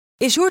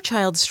Is your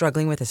child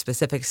struggling with a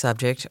specific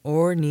subject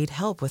or need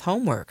help with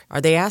homework?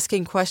 Are they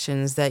asking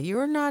questions that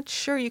you're not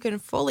sure you can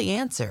fully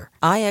answer?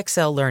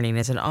 IXL Learning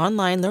is an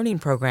online learning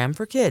program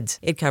for kids.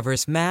 It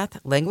covers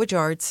math, language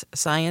arts,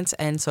 science,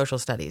 and social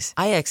studies.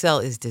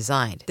 IXL is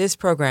designed. This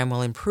program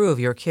will improve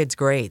your kids'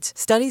 grades.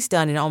 Studies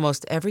done in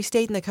almost every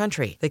state in the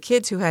country. The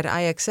kids who had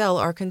IXL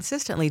are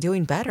consistently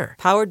doing better.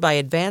 Powered by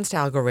advanced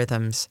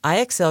algorithms,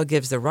 IXL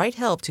gives the right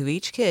help to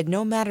each kid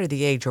no matter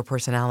the age or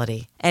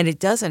personality. And it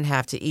doesn't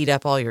have to eat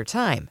up all your time.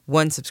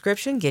 One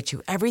subscription gets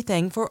you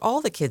everything for all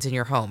the kids in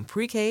your home,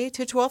 pre-K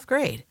to 12th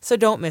grade. So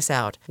don't miss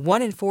out.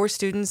 1 in 4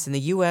 students in the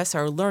U.S.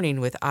 are learning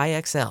with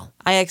IXL.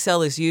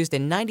 IXL is used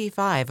in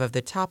 95 of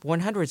the top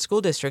 100 school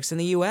districts in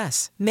the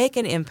U.S. Make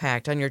an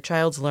impact on your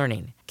child's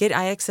learning. Get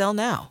IXL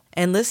now.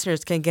 And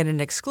listeners can get an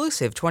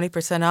exclusive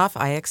 20% off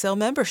IXL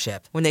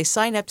membership when they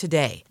sign up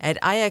today at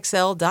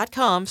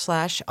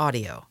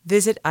IXL.com/audio.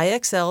 Visit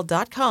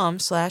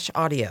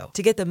IXL.com/audio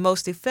to get the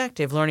most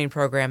effective learning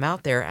program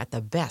out there at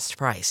the best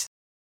price.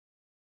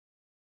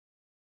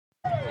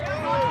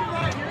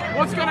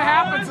 What's going to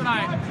happen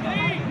tonight?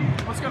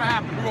 What's going to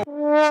happen?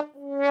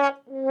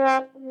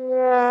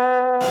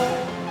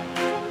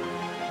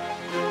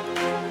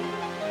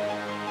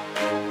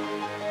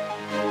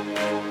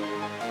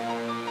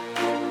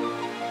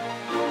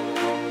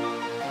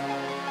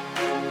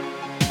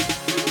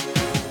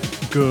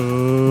 Good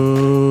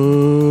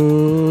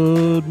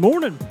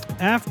morning,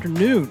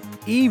 afternoon,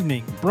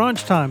 evening,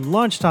 brunch time,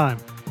 lunchtime.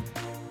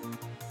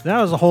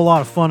 That was a whole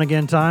lot of fun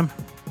again time.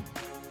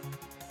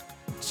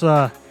 It's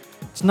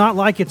not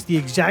like it's the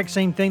exact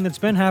same thing that's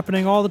been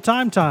happening all the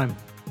time.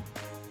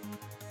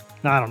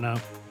 I don't know.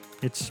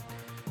 It's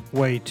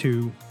way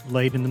too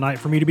late in the night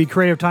for me to be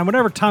creative time.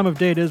 Whatever time of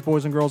day it is,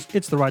 boys and girls,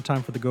 it's the right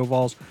time for the Go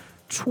Vols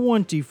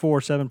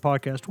 24/7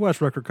 podcast.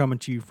 Wes Rucker coming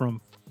to you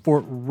from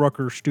Fort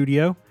Rucker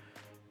Studio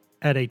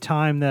at a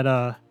time that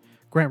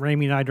Grant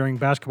Ramey and I during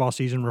basketball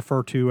season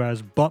refer to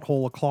as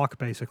butthole o'clock,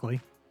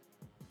 basically.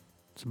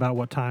 It's about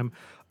what time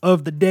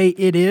of the day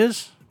it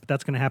is, but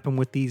that's going to happen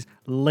with these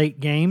late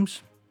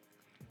games.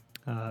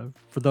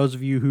 For those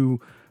of you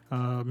who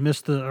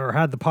missed or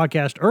had the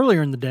podcast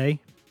earlier in the day,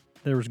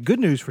 there was good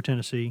news for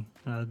Tennessee.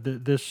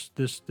 This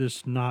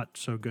not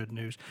so good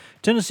news.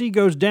 Tennessee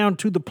goes down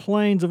to the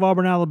plains of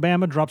Auburn,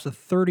 Alabama, drops a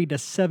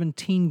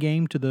 30-17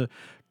 game to the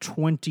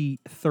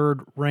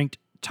 23rd ranked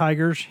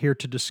Tigers. Here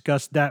to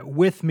discuss that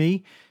with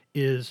me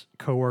is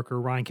coworker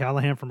Ryan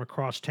Callahan from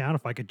across town.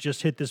 If I could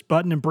just hit this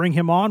button and bring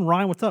him on.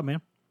 Ryan, what's up,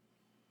 man?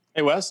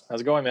 Hey, Wes. How's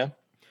it going, man?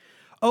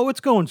 Oh, it's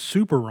going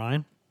super,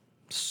 Ryan.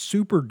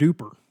 Super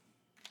duper.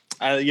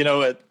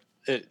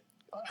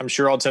 I'm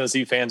sure all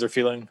Tennessee fans are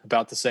feeling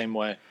about the same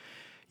way.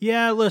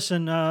 Yeah,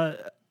 listen,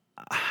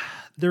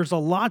 there's a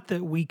lot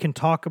that we can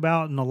talk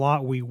about and a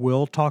lot we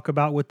will talk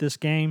about with this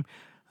game.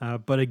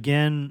 But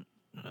again,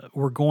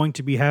 we're going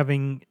to be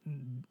having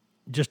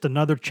just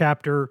another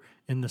chapter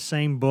in the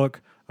same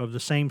book of the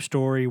same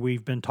story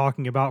we've been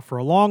talking about for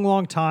a long,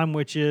 long time,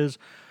 which is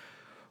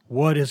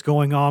what is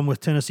going on with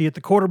Tennessee at the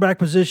quarterback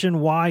position.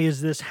 Why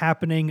is this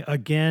happening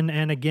again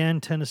and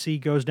again? Tennessee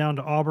goes down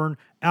to Auburn,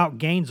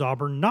 outgains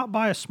Auburn, not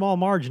by a small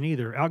margin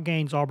either.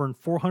 Outgains Auburn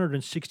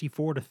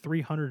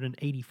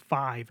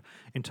 464-385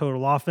 in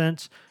total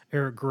offense.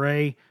 Eric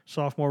Gray,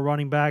 sophomore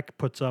running back,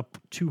 puts up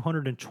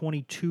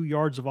 222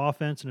 yards of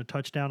offense and a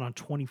touchdown on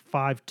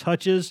 25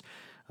 touches.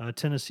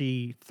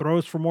 Tennessee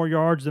throws for more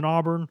yards than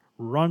Auburn,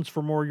 runs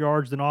for more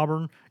yards than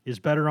Auburn, is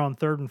better on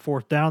 3rd and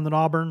 4th down than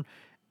Auburn,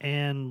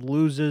 and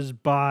loses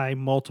by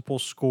multiple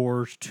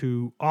scores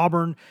to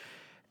Auburn.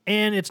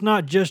 And it's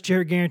not just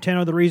Jarrett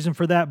Guarantano the reason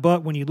for that,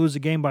 but when you lose a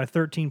game by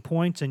 13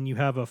 points and you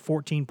have a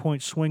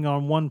 14-point swing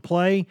on one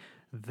play,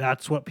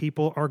 that's what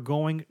people are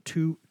going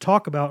to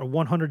talk about. A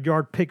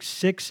 100-yard pick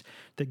six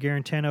that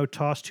Guarantano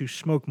tossed to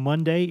Smoke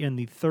Monday in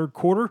the third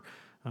quarter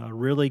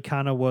really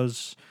kind of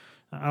was,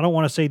 I don't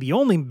want to say the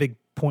only big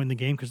point in the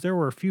game because there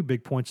were a few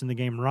big points in the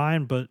game,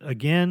 Ryan, but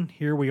again,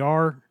 here we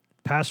are,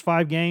 past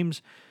 5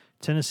 games.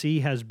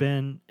 Tennessee has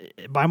been,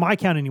 by my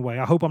count anyway,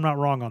 I hope I'm not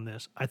wrong on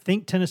this, I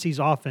think Tennessee's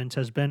offense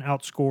has been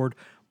outscored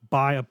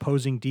by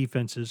opposing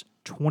defenses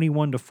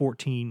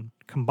 21-14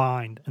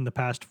 combined in the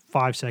past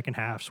 5 second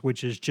halves,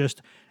 which is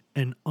just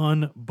an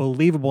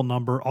unbelievable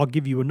number. I'll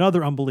give you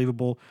another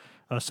unbelievable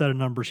set of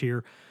numbers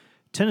here.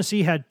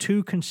 Tennessee had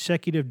 2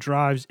 consecutive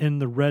drives in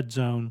the red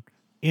zone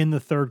in the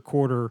third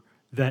quarter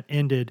that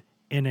ended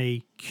in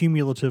a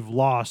cumulative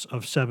loss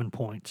of 7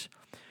 points.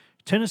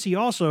 Tennessee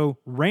also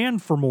ran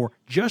for more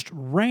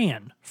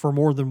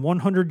than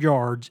 100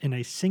 yards in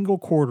a single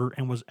quarter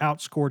and was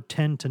outscored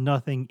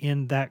 10-0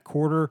 in that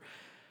quarter.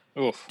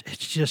 Oof.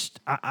 It's just,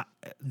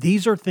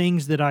 these are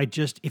things that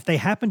if they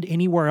happened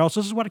anywhere else,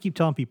 this is what I keep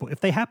telling people, if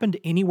they happened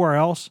anywhere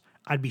else,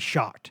 I'd be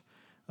shocked.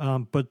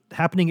 But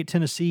happening at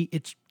Tennessee,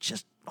 it's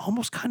just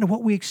almost kind of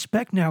what we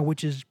expect now,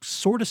 which is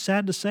sort of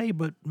sad to say,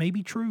 but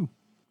maybe true.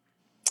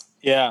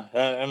 Yeah,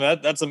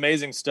 that's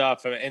amazing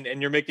stuff.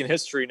 And you're making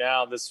history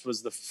now. This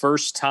was the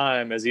first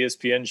time, as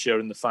ESPN showed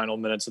in the final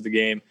minutes of the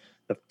game,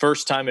 the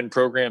first time in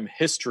program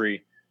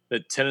history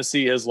that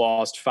Tennessee has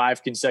lost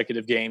 5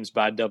 consecutive games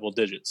by double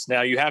digits.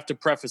 Now, you have to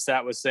preface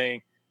that with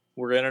saying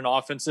we're in an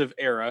offensive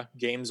era.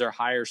 Games are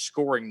higher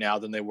scoring now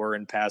than they were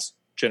in past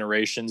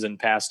generations and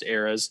past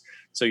eras.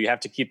 So you have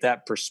to keep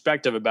that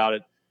perspective about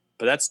it.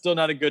 But that's still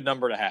not a good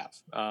number to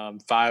have.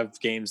 5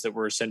 games that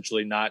were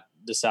essentially not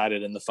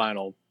decided in the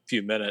final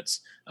few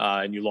minutes,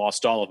 and you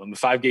lost all of them. A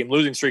 5-game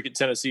losing streak at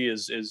Tennessee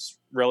is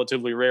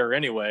relatively rare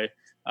anyway,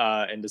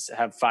 and to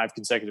have 5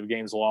 consecutive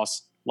games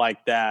lost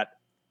like that,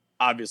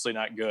 obviously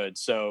not good.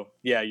 So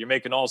yeah, you're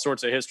making all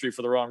sorts of history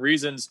for the wrong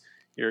reasons.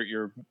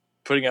 You're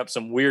putting up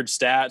some weird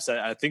stats.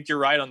 I think you're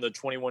right on the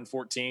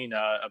 21-14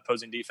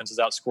 opposing defense is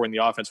outscoring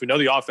the offense. We know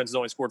the offense has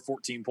only scored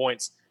 14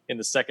 points in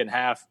the second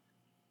half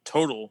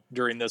total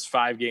during this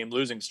 5-game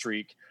losing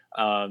streak.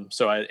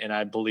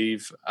 I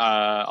believe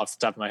off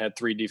the top of my head,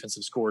 3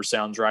 defensive scores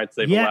sounds right.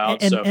 They've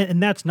allowed.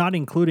 And that's not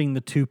including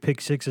the 2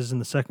 pick sixes in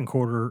the second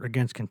quarter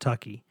against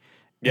Kentucky.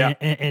 Yeah.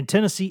 And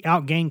Tennessee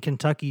outgained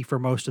Kentucky for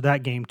most of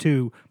that game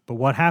too. But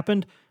what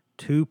happened?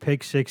 2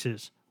 pick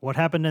sixes. What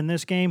happened in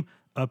this game?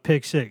 A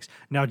pick 6.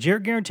 Now,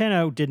 Jarrett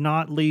Garantano did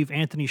not leave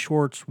Anthony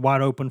Schwartz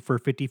wide open for a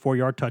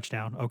 54-yard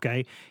touchdown,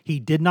 okay? He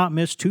did not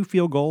miss 2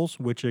 field goals,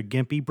 which a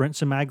gimpy Brent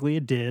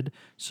Samaglia did.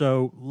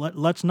 So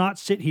let's not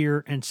sit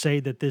here and say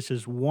that this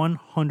is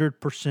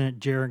 100%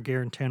 Jarrett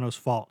Garantano's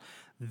fault.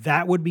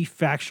 That would be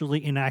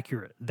factually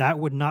inaccurate. That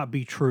would not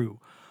be true.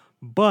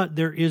 But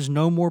there is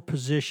no more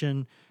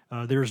position.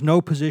 There's no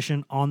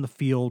position on the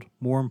field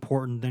more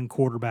important than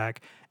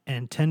quarterback,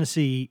 and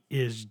Tennessee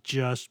is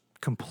just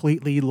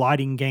completely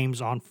lighting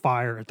games on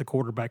fire at the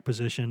quarterback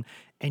position,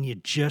 and you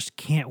just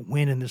can't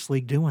win in this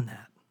league doing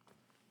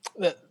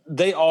that.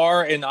 They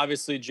are, and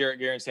obviously Jarrett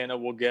Garantano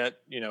will get,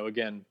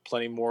 again,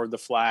 plenty more of the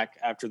flack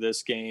after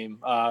this game.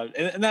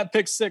 And that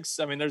pick 6,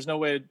 I mean, there's no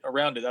way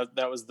around it.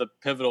 That was the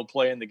pivotal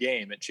play in the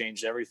game. It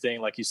changed everything.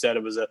 Like you said,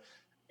 it was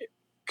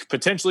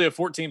potentially a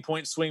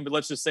 14-point swing, but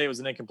let's just say it was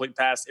an incomplete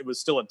pass. It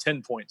was still a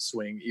 10-point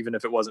swing, even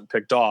if it wasn't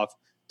picked off.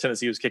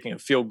 Tennessee was kicking a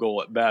field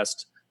goal at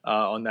best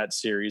on that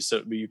series.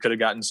 So you could have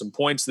gotten some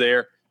points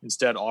there.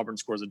 Instead, Auburn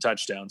scores a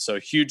touchdown. So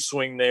huge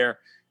swing there.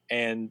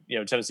 And,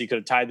 Tennessee could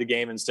have tied the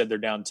game. Instead, they're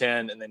down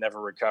 10 and they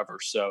never recover.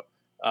 So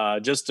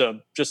just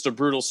a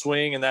brutal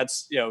swing. And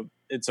that's,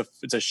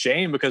 it's a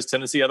shame because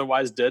Tennessee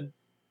otherwise did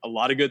a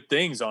lot of good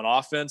things on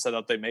offense. I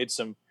thought they made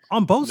some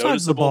on both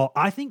sides of the ball.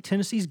 I think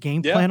Tennessee's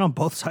game plan on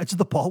both sides of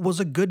the ball was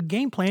a good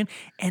game plan.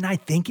 And I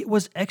think it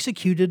was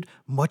executed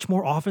much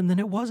more often than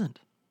it wasn't.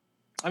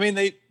 I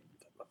mean,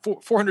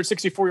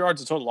 464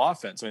 yards of total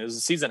offense. I mean, it was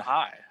a season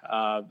high.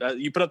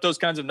 You put up those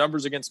kinds of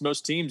numbers against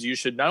most teams, you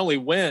should not only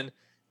win,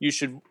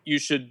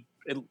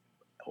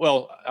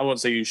 well, I won't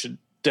say you should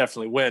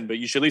definitely win, but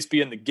you should at least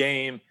be in the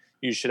game.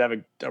 You should have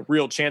a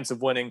real chance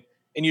of winning,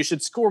 and you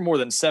should score more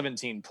than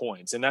 17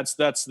 points. And that's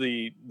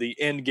the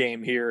end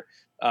game here,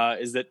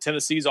 is that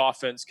Tennessee's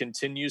offense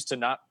continues to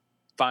not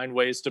find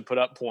ways to put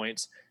up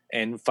points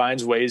and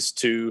finds ways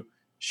to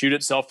shoot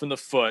itself in the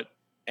foot.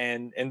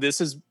 And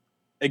this is,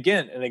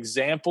 again, an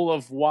example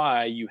of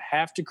why you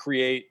have to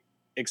create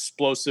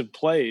explosive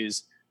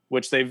plays,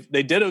 which they've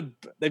done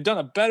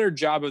a better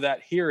job of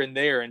that here and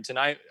there. And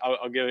tonight,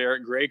 I'll give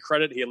Eric Gray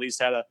credit. He at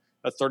least had a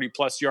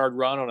 30-plus yard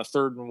run on a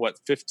 3rd and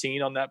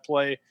 15 on that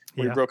play,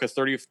 where he broke a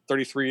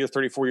 33 or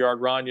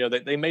 34-yard run.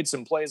 They made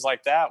some plays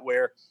like that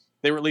where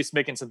they were at least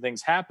making some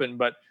things happen.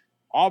 But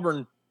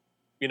Auburn,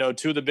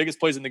 2 of the biggest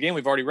plays in the game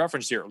we've already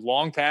referenced here: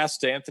 long pass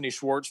to Anthony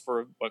Schwartz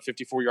for a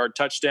 54-yard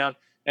touchdown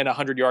and a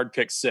 100-yard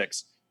pick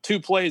 6. 2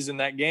 plays in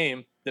that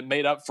game that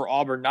made up for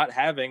Auburn not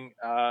having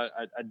a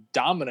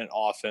dominant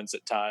offense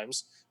at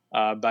times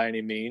by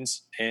any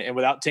means. And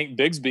without Tank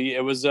Bigsby,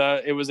 it was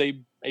a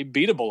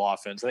beatable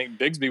offense. I think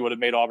Bigsby would have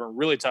made Auburn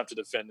really tough to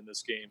defend in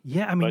this game.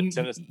 Yeah, I mean,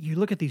 you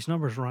look at these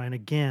numbers, Ryan,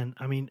 again.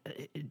 I mean,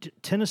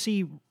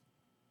 Tennessee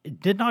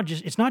it's not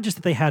just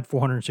that they had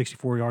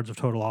 464 yards of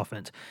total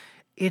offense.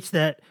 It's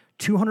that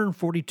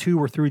 242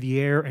 were through the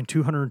air and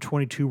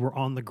 222 were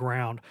on the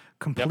ground,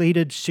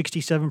 completed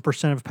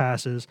 67% of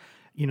passes,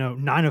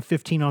 9 of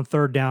 15 on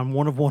 3rd down,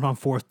 1 of 1 on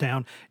 4th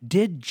down,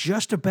 did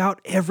just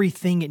about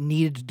everything it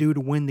needed to do to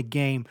win the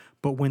game.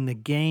 But when the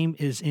game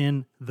is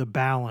in the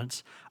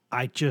balance,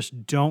 I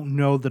just don't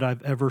know that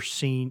I've ever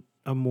seen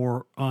a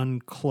more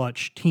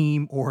unclutched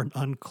team or an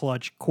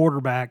unclutched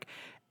quarterback.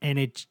 And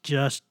it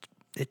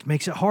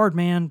makes it hard,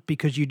 man,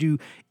 because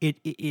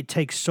it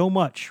takes so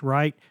much,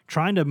 right?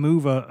 Trying to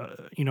move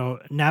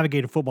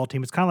navigate a football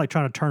team, it's kind of like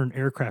trying to turn an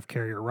aircraft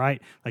carrier,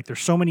 right? Like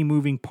there's so many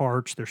moving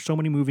parts, there's so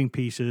many moving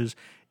pieces,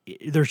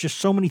 there's just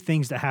so many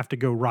things that have to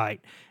go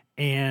right.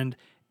 And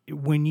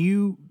when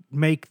you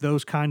make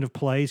those kind of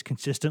plays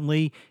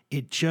consistently,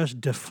 it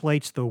just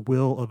deflates the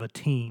will of a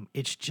team.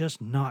 It's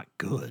just not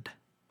good.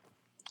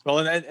 Well,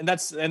 and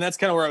that's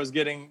kind of where I was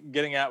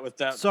getting at with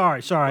that.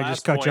 Sorry, I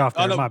just cut you off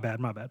there. My bad.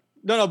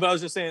 No, but I was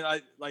just saying,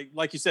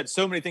 like you said,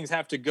 so many things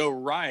have to go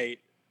right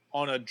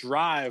on a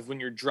drive. When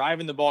you're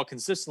driving the ball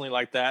consistently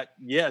like that,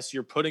 yes,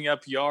 you're putting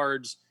up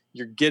yards,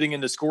 you're getting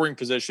into scoring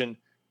position,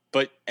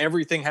 but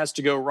everything has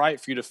to go right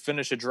for you to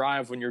finish a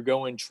drive when you're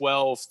going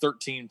 12,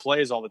 13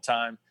 plays all the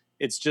time.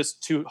 it's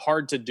just too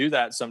hard to do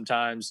that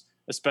sometimes,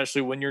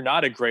 especially when you're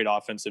not a great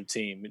offensive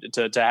team,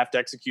 to have to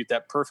execute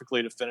that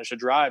perfectly to finish a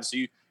drive. So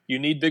you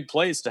need big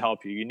plays to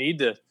help you. You need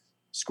to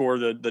score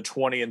the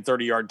 20 and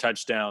 30-yard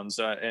touchdowns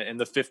and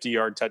the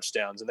 50-yard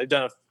touchdowns. And they've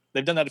done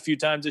that a few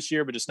times this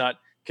year, but just not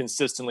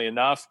consistently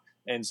enough.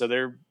 And so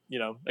they're,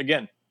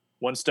 again,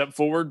 one step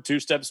forward, two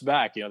steps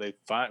back. They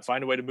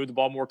find a way to move the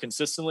ball more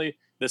consistently.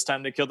 This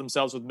time they killed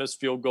themselves with missed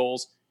field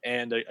goals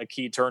and a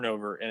key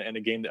turnover in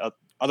a game that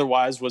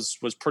otherwise was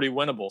pretty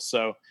winnable.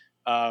 So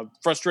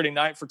frustrating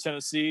night for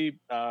Tennessee,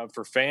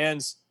 for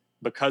fans,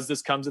 because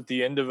this comes at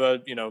the end of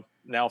a,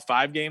 now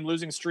 5-game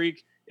losing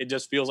streak. It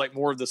just feels like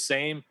more of the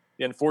same.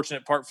 The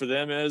unfortunate part for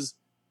them is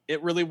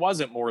it really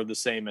wasn't more of the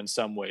same in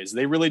some ways.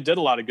 They really did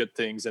a lot of good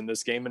things in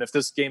this game. And if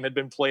this game had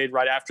been played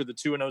right after the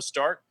 2-0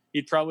 start,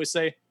 you'd probably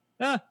say,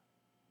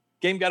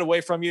 game got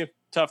away from you.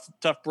 Tough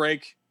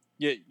break.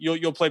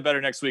 You'll play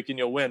better next week and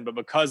you'll win. But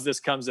because this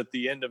comes at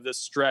the end of this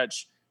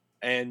stretch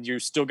and you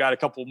still got a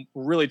couple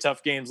really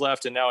tough games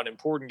left and now an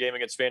important game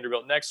against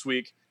Vanderbilt next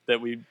week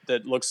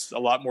that looks a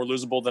lot more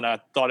losable than I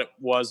thought it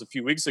was a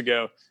few weeks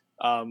ago.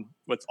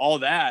 With all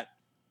that,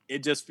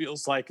 it just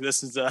feels like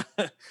this is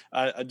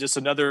just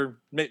another,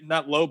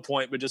 not low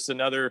point, but just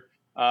another,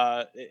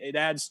 it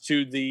adds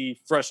to the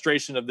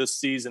frustration of this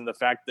season, the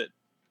fact that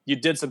you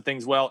did some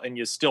things well and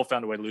you still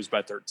found a way to lose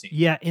by 13.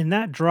 Yeah, in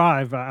that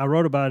drive, I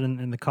wrote about it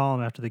in the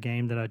column after the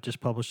game that I just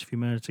published a few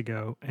minutes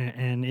ago,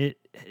 and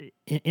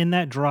in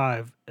that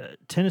drive,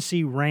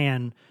 Tennessee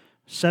ran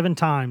 7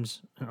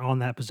 times on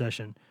that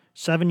possession.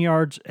 7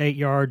 yards, 8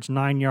 yards,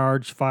 9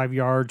 yards, 5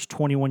 yards,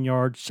 21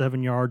 yards,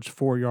 7 yards,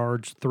 4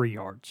 yards, 3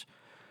 yards.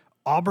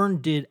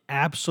 Auburn did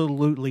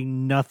absolutely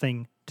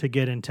nothing to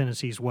get in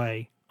Tennessee's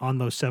way on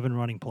those 7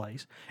 running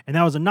plays. And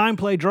that was a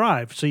 9-play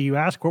drive. So you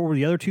ask, what were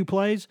the other 2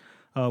 plays?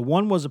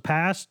 One was a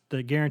pass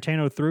that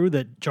Garantano threw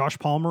that Josh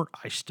Palmer,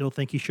 I still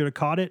think he should have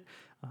caught it.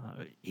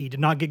 He did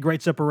not get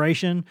great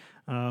separation,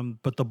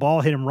 but the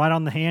ball hit him right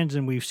on the hands,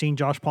 and we've seen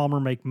Josh Palmer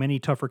make many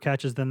tougher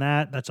catches than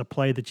that. That's a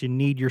play that you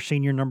need your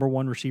senior number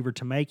 1 receiver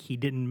to make. He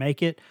didn't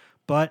make it,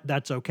 but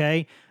that's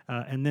okay.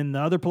 And then the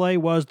other play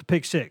was the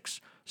pick 6.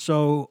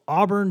 So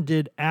Auburn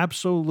did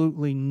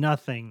absolutely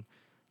nothing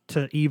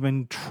to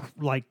even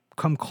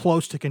come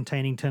close to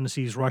containing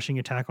Tennessee's rushing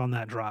attack on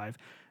that drive.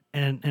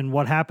 And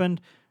what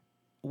happened?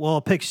 Well,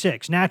 a pick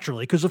 6,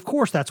 naturally, because of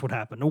course that's what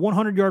happened. A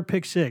 100-yard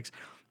pick 6.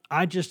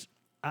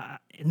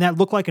 And that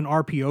looked like an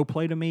RPO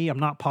play to me. I'm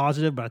not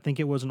positive, but I think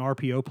it was an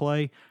RPO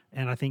play.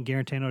 And I think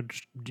Garantano,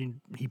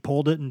 he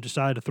pulled it and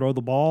decided to throw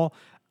the ball.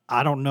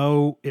 I don't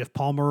know if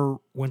Palmer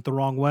went the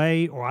wrong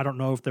way, or I don't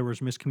know if there was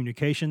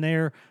miscommunication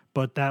there,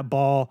 but that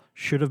ball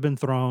should have been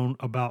thrown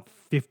about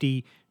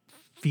 50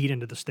 feet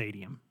into the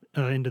stadium,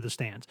 into the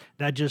stands.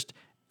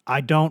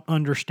 I don't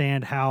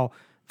understand how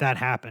that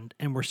happened.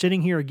 And we're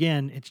sitting here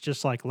again. It's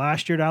just like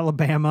last year at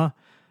Alabama.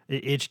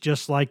 It's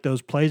just like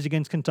those plays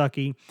against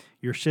Kentucky.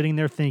 You're sitting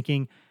there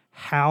thinking,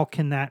 how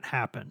can that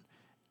happen?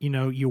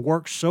 You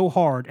work so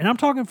hard. And I'm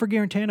talking for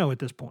Garantano at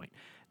this point.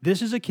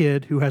 This is a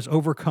kid who has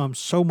overcome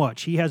so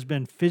much. He has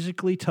been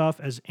physically tough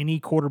as any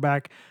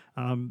quarterback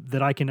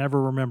that I can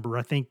ever remember.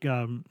 I think,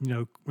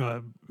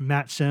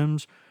 Matt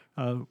Sims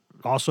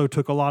also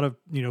took a lot of,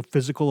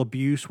 physical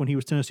abuse when he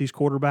was Tennessee's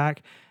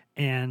quarterback.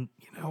 And,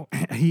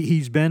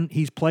 he's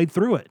played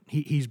through it.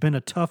 He's been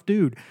a tough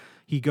dude.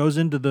 He goes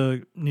into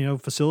the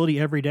facility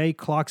every day,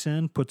 clocks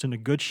in, puts in a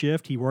good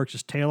shift. He works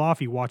his tail off.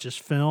 He watches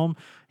film.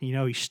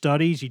 He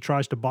studies. He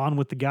tries to bond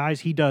with the guys.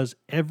 He does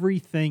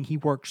everything. He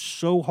works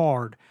so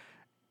hard.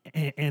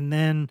 And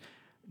then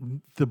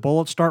the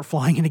bullets start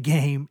flying in a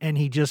game, and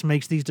he just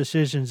makes these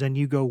decisions, and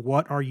you go,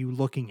 what are you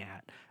looking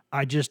at?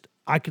 I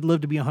could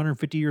live to be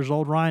 150 years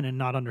old, Ryan, and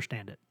not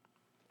understand it.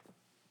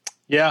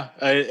 Yeah,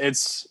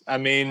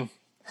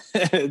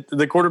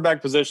 the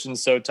quarterback position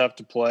is so tough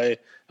to play.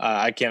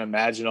 I can't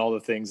imagine all the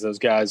things those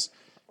guys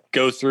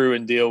go through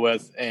and deal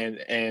with,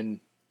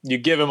 and you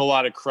give him a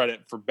lot of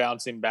credit for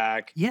bouncing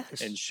back, yes,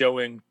 and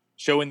showing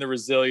the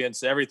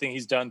resilience, everything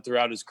he's done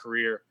throughout his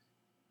career.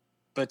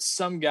 But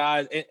some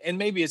guys, and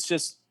maybe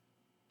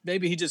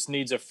he just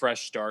needs a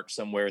fresh start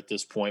somewhere at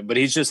this point. But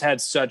he's just had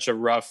such a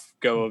rough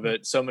go of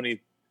it, so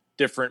many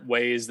different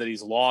ways that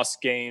he's lost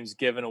games,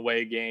 given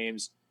away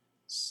games,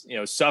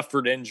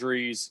 suffered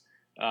injuries.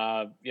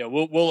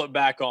 We'll look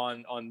back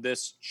on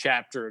this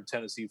chapter of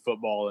Tennessee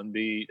football and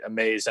be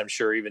amazed, I'm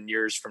sure, even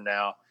years from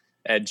now,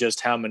 at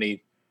just how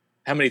many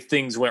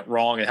things went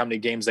wrong and how many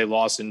games they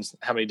lost in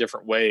how many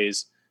different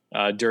ways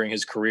during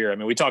his career. I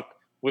mean, we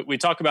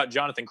talk about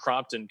Jonathan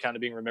Crompton kind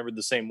of being remembered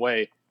the same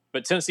way,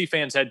 but Tennessee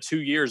fans had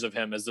 2 years of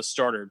him as the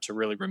starter to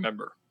really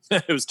remember.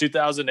 It was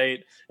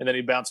 2008, and then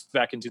he bounced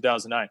back in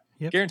 2009.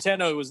 Yep.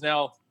 Garantano was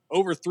now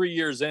over 3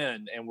 years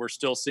in, and we're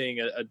still seeing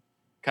a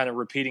kind of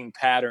repeating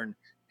pattern.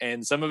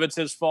 And some of it's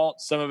his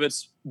fault. Some of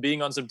it's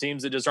being on some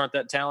teams that just aren't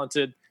that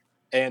talented.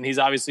 And he's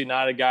obviously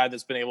not a guy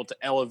that's been able to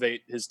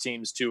elevate his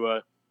teams to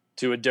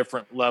a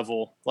different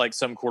level like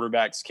some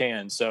quarterbacks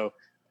can. So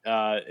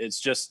it's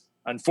just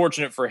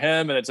unfortunate for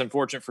him, and it's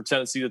unfortunate for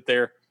Tennessee that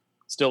they're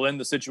still in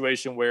the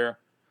situation where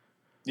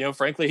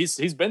frankly,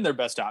 he's been their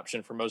best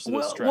option for most of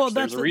this stretch.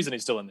 There's a reason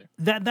he's still in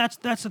there. That's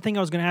the thing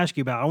I was going to ask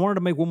you about. I wanted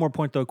to make one more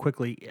point though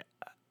quickly.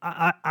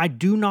 I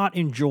do not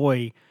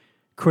enjoy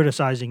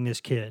criticizing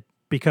this kid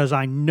because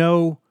I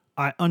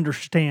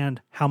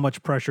understand how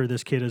much pressure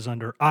this kid is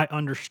under. I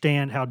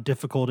understand how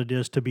difficult it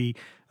is to be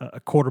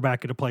a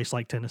quarterback at a place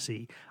like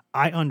Tennessee.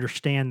 I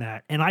understand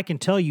that. And I can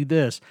tell you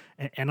this,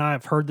 and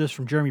I've heard this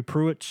from Jeremy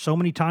Pruitt so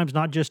many times,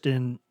 not just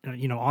in,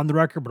 on the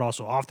record, but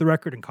also off the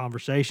record in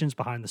conversations,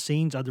 behind the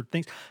scenes, other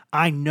things.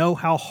 I know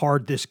how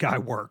hard this guy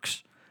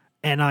works,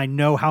 and I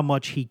know how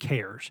much he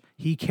cares.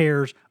 He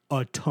cares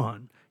a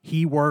ton.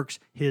 He works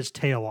his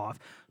tail off.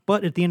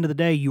 But at the end of the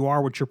day, you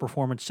are what your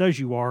performance says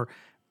you are.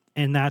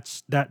 And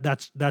that's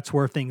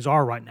where things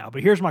are right now.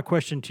 But here's my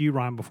question to you,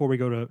 Ryan, before we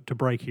go to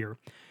break here.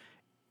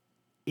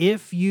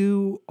 If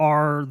you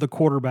are the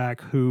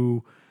quarterback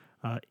who,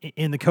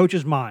 in the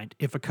coach's mind,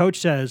 if a coach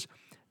says,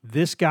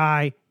 this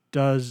guy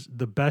does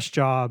the best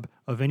job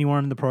of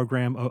anyone in the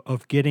program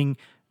of getting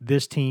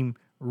this team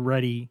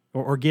ready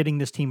or getting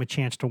this team a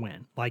chance to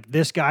win, like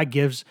this guy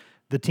gives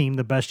the team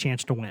the best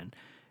chance to win.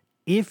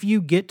 If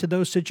you get to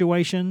those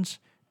situations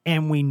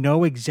and we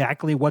know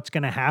exactly what's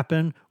going to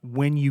happen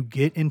when you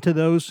get into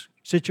those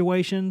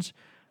situations,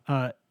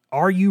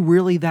 are you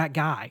really that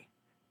guy?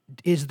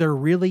 Is there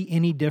really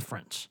any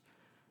difference?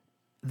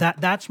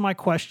 That's my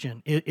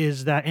question.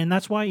 Is that, and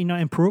that's why,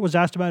 and Pruitt was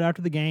asked about it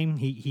after the game.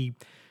 He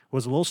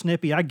was a little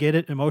snippy. I get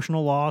it.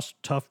 Emotional loss,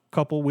 tough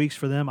couple of weeks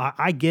for them.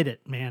 I get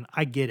it, man.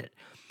 I get it.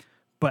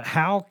 But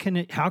how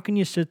can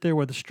you sit there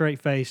with a straight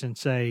face and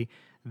say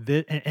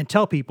that, and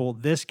tell people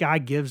this guy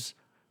gives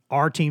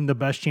our team the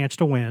best chance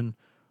to win,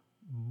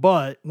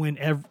 but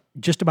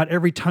just about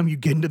every time you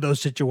get into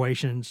those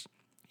situations,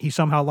 he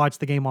somehow lights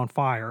the game on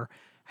fire?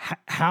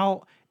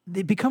 How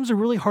it becomes a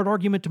really hard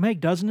argument to make,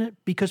 doesn't it?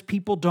 Because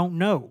people don't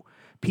know.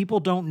 People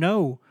don't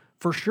know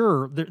for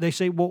sure. They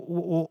say,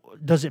 well,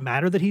 does it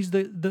matter that he's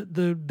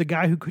the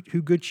guy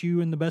who gets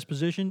you in the best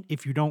position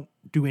if you don't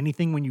do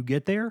anything when you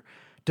get there?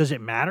 Does it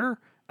matter?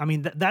 I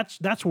mean,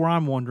 that's where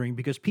I'm wondering,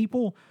 because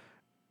people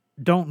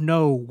don't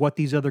know what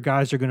these other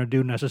guys are going to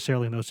do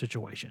necessarily in those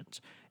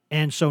situations.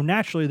 And so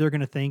naturally they're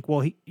going to think,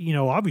 well,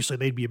 obviously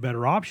they'd be a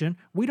better option.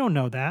 We don't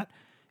know that.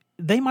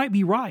 They might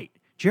be right.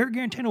 Jarrett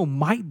Guarantano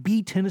might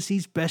be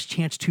Tennessee's best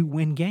chance to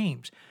win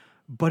games.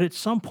 But at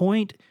some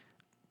point,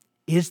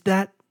 does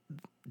that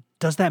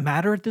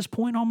matter at this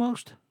point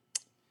almost?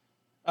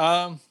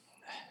 I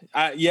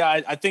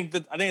think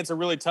it's a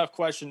really tough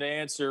question to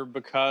answer,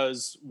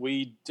 because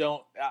we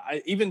don't,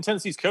 even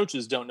Tennessee's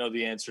coaches don't know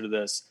the answer to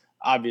this,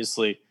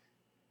 obviously.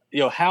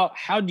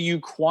 How do you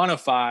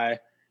quantify?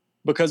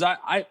 Because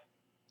I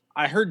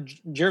heard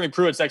Jeremy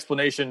Pruitt's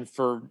explanation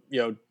for,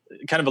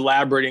 kind of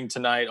elaborating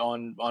tonight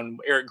on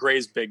Eric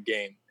Gray's big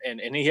game.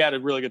 And he had a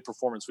really good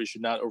performance. We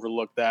should not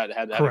overlook that.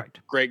 Had a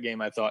great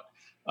game, I thought.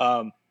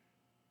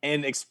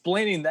 And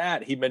explaining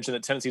that, he mentioned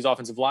that Tennessee's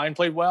offensive line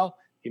played well.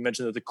 He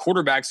mentioned that the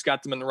quarterbacks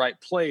got them in the right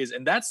plays.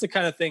 And that's the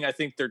kind of thing I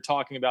think they're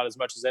talking about as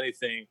much as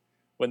anything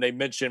when they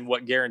mention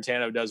what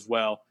Guarantano does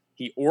well.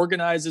 He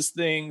organizes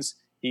things.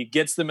 He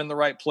gets them in the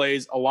right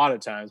plays a lot of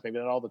times, maybe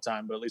not all the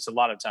time, but at least a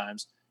lot of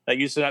times. That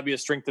used to not be a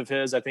strength of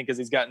his. I think as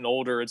he's gotten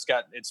older, it's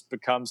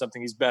become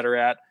something he's better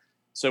at.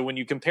 So when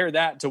you compare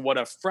that to what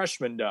a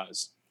freshman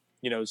does,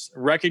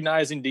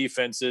 recognizing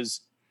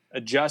defenses,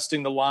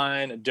 adjusting the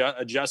line,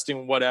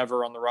 adjusting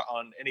whatever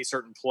on any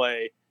certain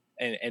play,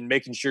 and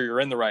making sure you're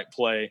in the right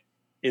play,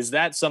 is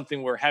that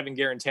something where having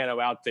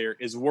Guarantano out there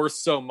is worth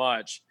so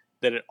much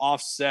that it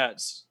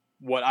offsets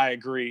what I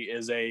agree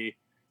is a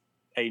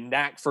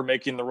knack for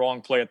making the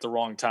wrong play at the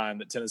wrong time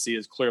that Tennessee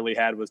has clearly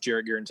had with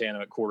Jarrett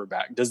Guarantano at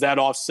quarterback? Does that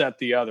offset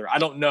the other? I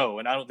don't know.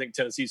 And I don't think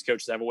Tennessee's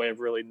coaches have a way of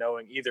really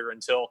knowing either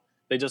until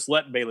they just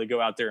let Bailey go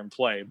out there and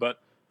play.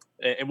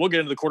 And we'll get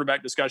into the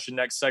quarterback discussion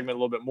next segment a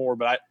little bit more,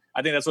 but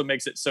I think that's what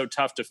makes it so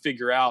tough to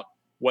figure out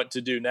what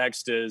to do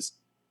next. Is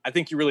I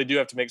think you really do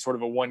have to make sort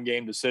of a one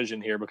game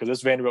decision here, because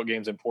this Vanderbilt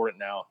game is important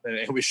now,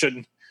 and we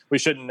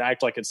shouldn't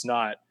act like it's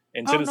not.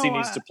 And Tennessee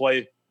needs to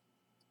play.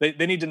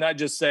 They need to not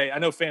just say, I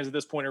know fans at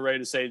this point are ready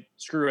to say,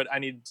 screw it, I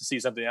need to see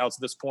something else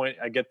at this point.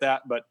 I get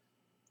that. But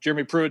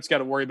Jeremy Pruitt's got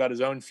to worry about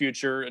his own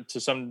future to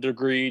some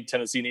degree.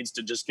 Tennessee needs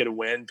to just get a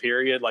win,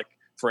 period. Like,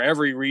 for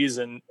every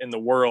reason in the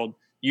world,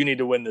 you need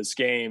to win this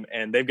game.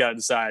 And they've got to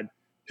decide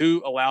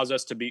who allows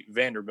us to beat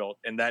Vanderbilt.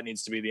 And that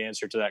needs to be the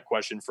answer to that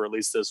question for at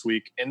least this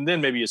week. And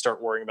then maybe you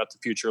start worrying about the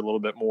future a little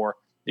bit more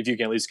if you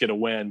can at least get a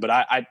win. But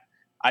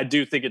I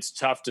do think it's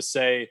tough to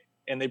say.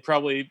 And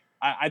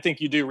I think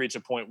you do reach a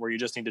point where you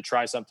just need to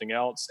try something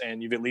else.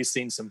 And you've at least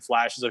seen some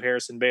flashes of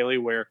Harrison Bailey,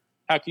 where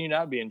how can you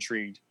not be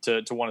intrigued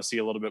to want to see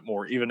a little bit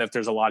more, even if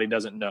there's a lot he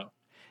doesn't know?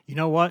 You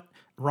know what,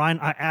 Ryan,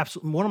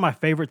 one of my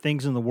favorite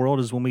things in the world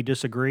is when we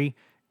disagree.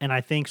 And I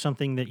think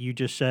something that you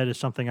just said is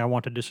something I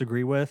want to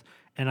disagree with.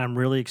 And I'm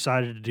really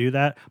excited to do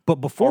that. But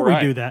before we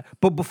do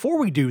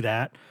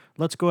that,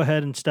 let's go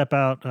ahead and step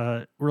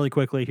out really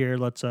quickly here.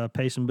 Let's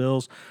pay some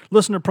bills,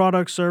 listen to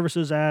products,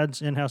 services,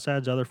 ads, in-house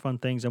ads, other fun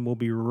things, and we'll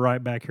be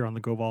right back here on the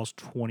Go Vols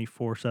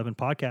 24/7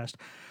 podcast.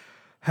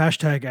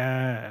 Hashtag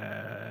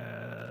ad.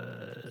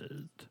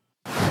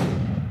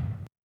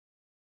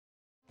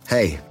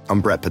 Hey,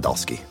 I'm Brett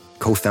Podolsky,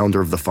 co-founder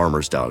of The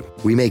Farmer's Dog.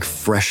 We make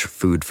fresh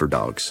food for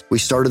dogs. We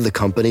started the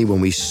company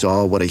when we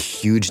saw what a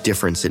huge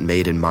difference it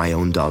made in my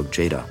own dog,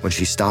 Jada, when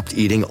she stopped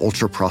eating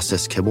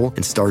ultra-processed kibble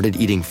and started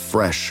eating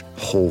fresh,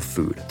 whole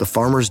food. The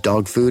Farmer's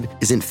Dog food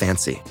isn't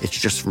fancy. It's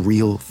just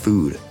real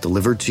food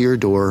delivered to your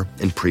door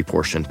in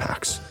pre-portioned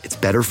packs. It's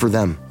better for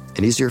them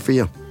and easier for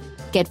you.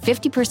 Get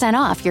 50%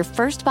 off your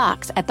first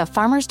box at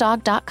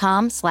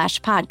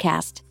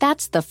thefarmersdog.com/podcast.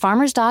 That's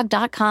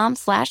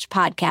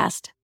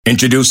thefarmersdog.com/podcast.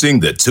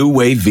 Introducing the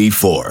Two-Way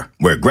V4,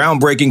 where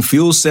groundbreaking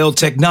fuel cell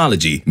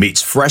technology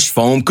meets fresh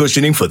foam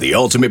cushioning for the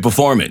ultimate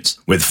performance.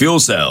 With fuel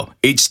cell,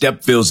 each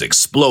step feels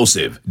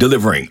explosive,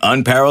 delivering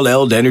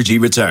unparalleled energy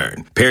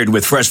return. Paired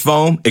with fresh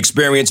foam,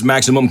 experience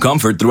maximum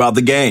comfort throughout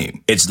the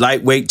game. Its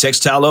lightweight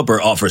textile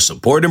upper offers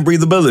support and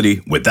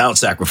breathability without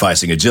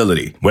sacrificing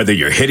agility. Whether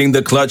you're hitting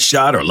the clutch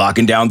shot or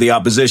locking down the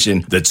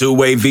opposition, the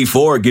Two-Way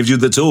V4 gives you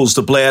the tools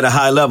to play at a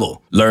high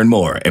level. Learn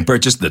more and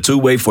purchase the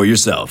Two-Way for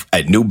yourself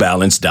at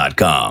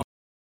newbalance.com.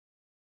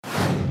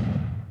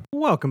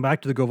 Welcome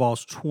back to the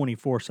GoVols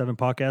 24/7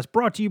 podcast,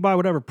 brought to you by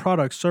whatever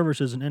products,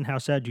 services, and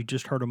in-house ad you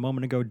just heard a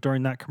moment ago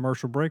during that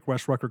commercial break.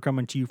 Wes Rucker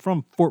coming to you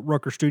from Fort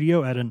Rucker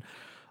Studio at an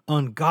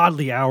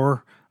ungodly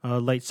hour,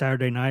 late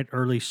Saturday night,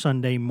 early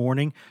Sunday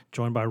morning,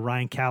 joined by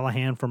Ryan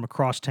Callahan from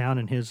across town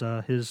in his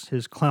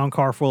clown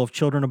car full of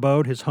children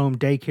abode, his home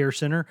daycare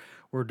center.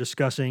 We're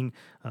discussing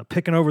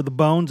picking over the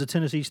bones of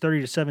Tennessee's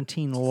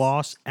 30-17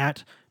 loss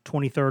at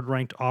 23rd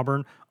ranked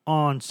Auburn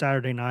on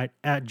Saturday night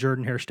at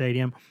Jordan-Hare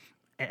Stadium.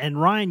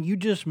 And Ryan, you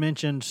just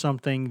mentioned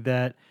something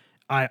that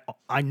I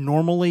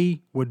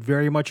normally would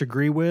very much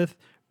agree with,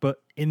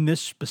 but in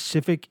this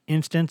specific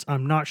instance,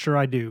 I'm not sure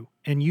I do.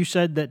 And you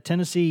said that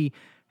Tennessee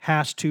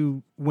has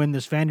to win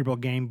this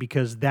Vanderbilt game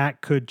because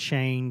that could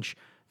change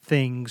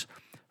things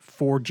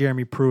for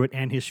Jeremy Pruitt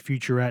and his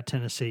future at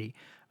Tennessee.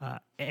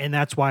 And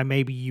that's why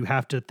maybe you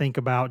have to think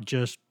about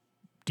just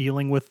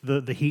dealing with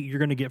the heat you're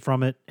going to get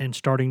from it and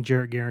starting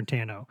Jarrett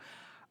Guarantano.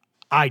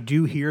 I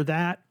do hear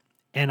that.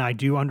 And I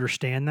do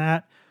understand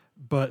that,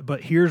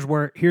 but here's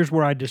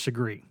where I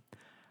disagree.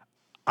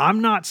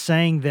 I'm not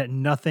saying that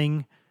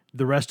nothing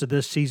the rest of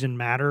this season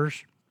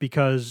matters,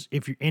 because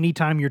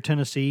anytime you're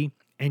Tennessee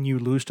and you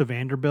lose to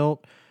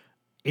Vanderbilt,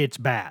 it's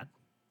bad.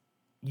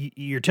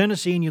 You're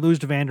Tennessee and you lose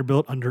to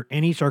Vanderbilt under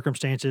any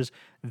circumstances,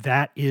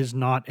 that is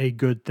not a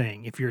good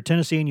thing. If you're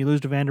Tennessee and you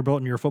lose to Vanderbilt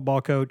and you're a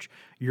football coach,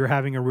 you're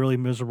having a really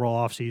miserable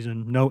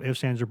offseason. No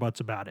ifs, ands, or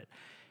buts about it.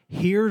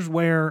 Here's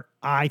where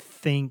I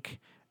think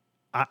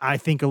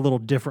a little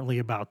differently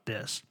about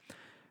this.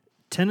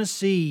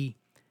 Tennessee,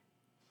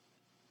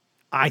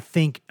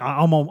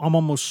 I'm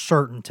almost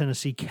certain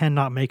Tennessee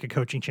cannot make a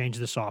coaching change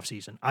this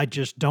offseason. I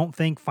just don't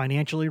think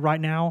financially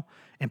right now,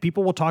 and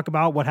people will talk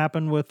about what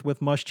happened with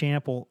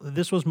Muschamp. Well,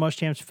 this was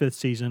Muschamp's fifth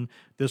season.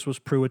 This was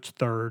Pruitt's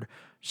third.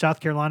 South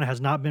Carolina has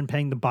not been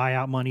paying the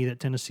buyout money that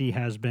Tennessee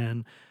has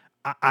been.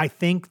 I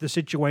think the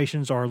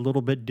situations are a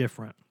little bit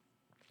different.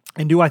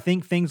 And do I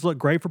think things look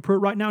great for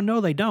Pruitt right now? No,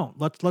 they don't.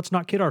 Let's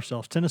not kid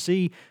ourselves.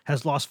 Tennessee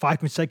has lost 5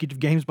 consecutive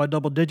games by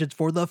double digits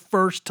for the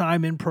first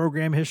time in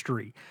program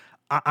history.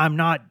 I'm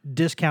not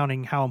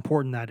discounting how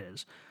important that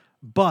is.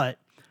 But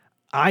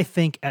I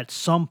think at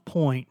some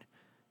point,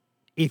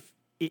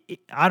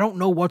 I don't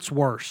know what's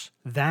worse,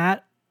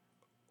 that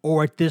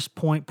or at this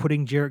point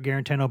putting Jarrett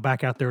Guarantano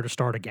back out there to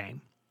start a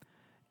game.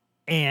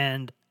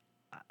 And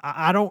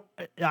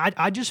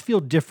I just feel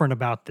different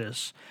about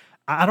this.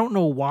 I don't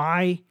know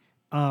why.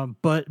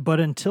 But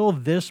until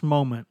this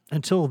moment,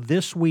 until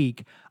this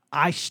week,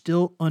 I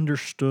still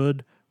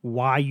understood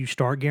why you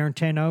start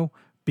Guarantano,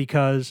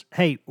 because,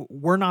 hey,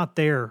 we're not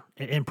there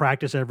in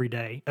practice every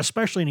day,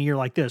 especially in a year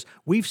like this.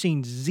 We've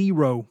seen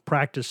 0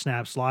 practice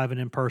snaps live and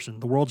in person.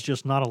 The world's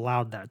just not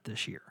allowed that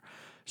this year.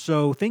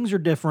 So things are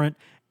different,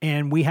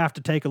 and we have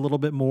to take a little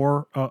bit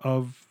more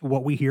of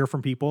what we hear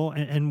from people,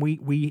 and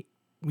we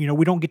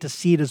don't get to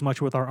see it as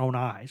much with our own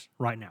eyes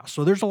right now.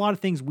 So there's a lot of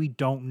things we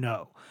don't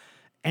know.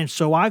 And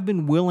so I've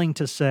been willing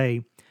to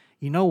say,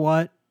 you know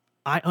what,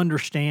 I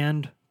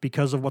understand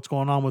because of what's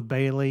going on with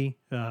Bailey,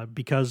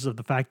 because of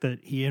the fact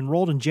that he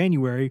enrolled in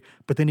January,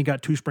 but then he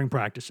got 2 spring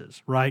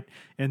practices, right?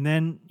 And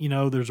then,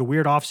 there's a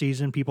weird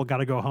offseason. People got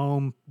to go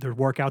home. Their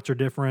workouts are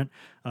different.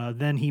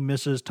 Then he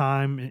misses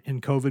time in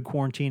COVID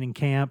quarantine and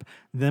camp.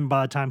 Then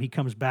by the time he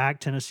comes back,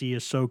 Tennessee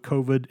is so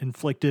COVID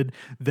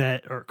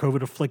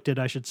afflicted,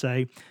 I should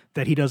say,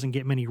 that he doesn't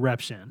get many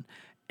reps in.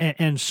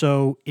 And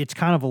so it's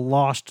kind of a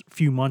lost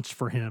few months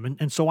for him.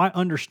 And so I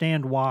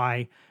understand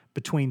why,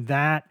 between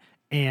that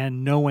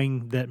and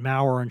knowing that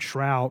Maurer and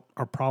Shrout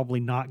are probably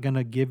not going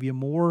to give you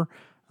more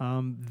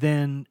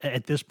than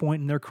at this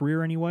point in their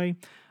career anyway,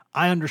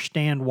 I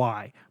understand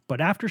why. But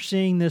after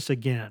seeing this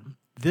again,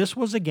 this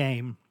was a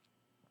game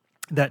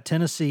that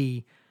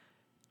Tennessee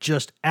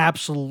just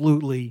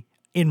absolutely,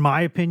 in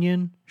my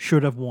opinion,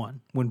 should have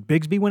won. When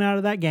Bigsby went out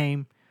of that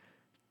game,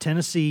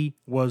 Tennessee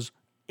was...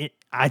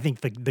 I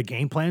think the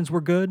game plans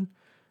were good.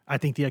 I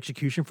think the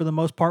execution for the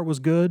most part was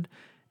good.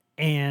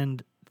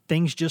 and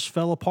things just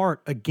fell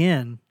apart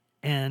again.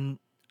 And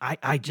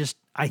I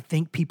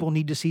think people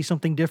need to see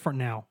something different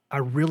now. I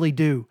really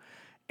do.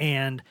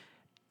 And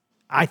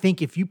I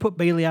think if you put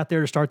Bailey out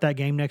there to start that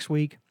game next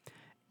week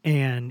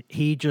and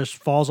he just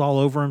falls all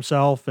over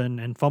himself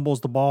and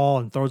fumbles the ball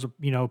and throws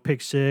a,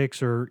 pick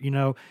six, or,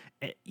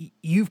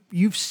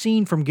 you've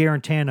seen from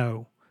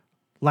Garantano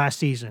last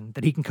season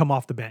that he can come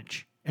off the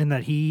bench and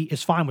that he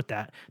is fine with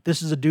that.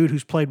 This is a dude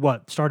who's played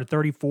started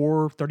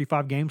 34,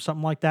 35 games,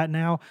 something like that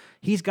now.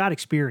 He's got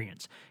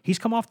experience. He's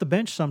come off the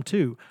bench some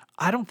too.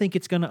 I don't think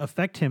it's going to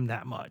affect him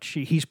that much.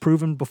 He's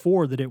proven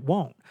before that it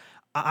won't.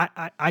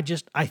 I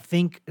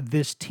think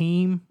this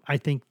team, I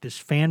think this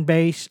fan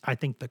base, I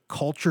think the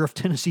culture of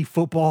Tennessee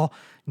football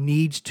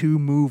needs to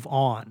move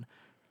on.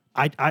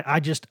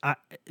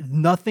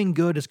 Nothing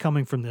good is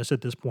coming from this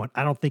at this point.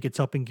 I don't think it's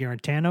helping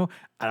Garantano.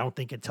 I don't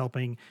think it's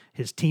helping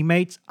his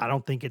teammates. I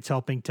don't think it's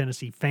helping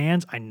Tennessee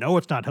fans. I know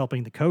it's not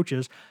helping the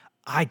coaches.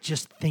 I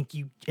just think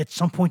at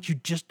some point you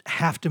just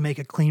have to make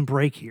a clean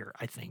break here,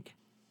 I think.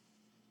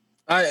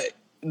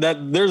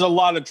 There's a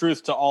lot of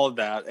truth to all of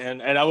that.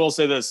 And I will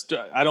say this,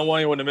 I don't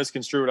want anyone to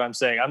misconstrue what I'm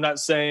saying. I'm not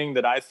saying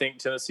that I think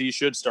Tennessee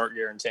should start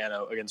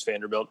Garantano against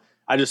Vanderbilt.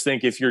 I just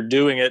think if you're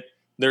doing it,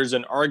 there's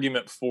an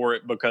argument for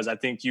it, because I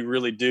think you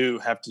really do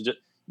have to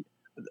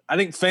I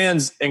think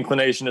fans'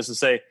 inclination is to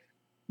say,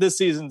 this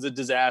season's a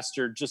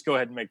disaster, just go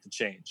ahead and make the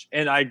change.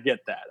 And I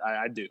get that.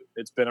 I do.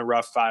 It's been a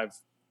rough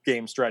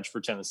 5-game stretch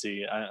for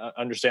Tennessee. I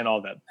understand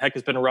all that. Heck,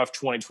 it's been a rough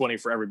 2020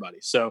 for everybody.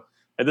 So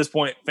at this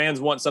point, fans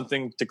want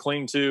something to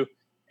cling to.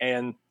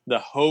 And the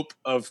hope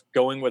of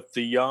going with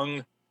the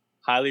young,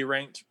 highly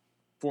ranked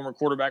former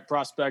quarterback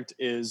prospect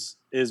is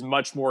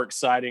much more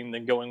exciting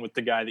than going with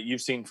the guy that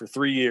you've seen for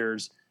 3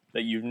 years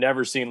that you've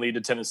never seen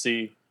lead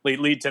Tennessee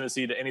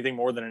to anything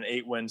more than an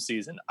 8-win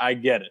season. I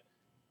get it.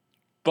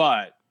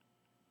 But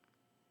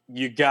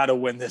you got to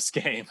win this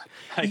game.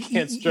 I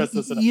can't stress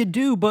this enough. You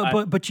do,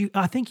 but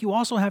I think you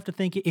also have to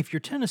think, if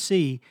you're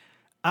Tennessee,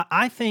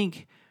 I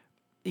think,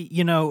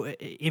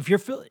 if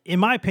you're, in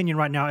my opinion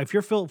right now, if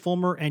you're Philip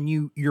Fulmer and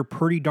you're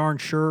pretty darn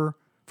sure,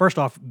 first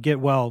off, get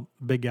well,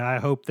 big guy. I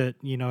hope that,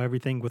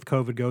 everything with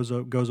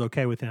COVID goes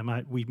okay with him.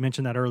 We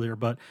mentioned that earlier,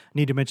 but I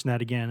need to mention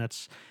that again.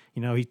 That's,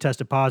 he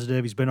tested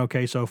positive. He's been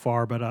okay so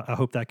far, but I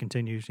hope that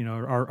continues.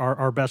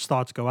 Our best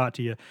thoughts go out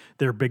to you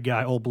there, big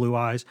guy, old blue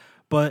eyes.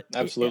 But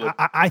absolutely,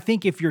 I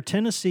think if you're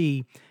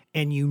Tennessee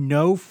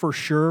and for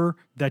sure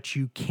that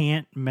you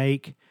can't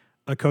make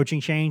a coaching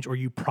change, or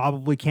you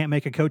probably can't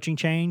make a coaching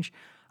change,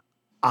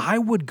 I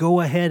would go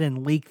ahead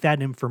and leak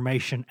that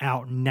information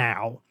out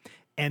now.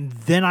 And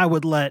then I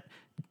would let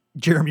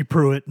Jeremy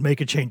Pruitt make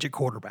a change at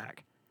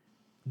quarterback.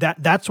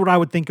 That's what I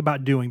would think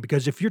about doing,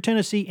 because if you're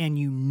Tennessee and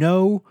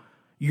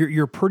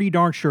you're pretty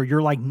darn sure,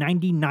 you're like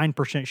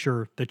 99%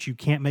 sure that you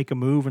can't make a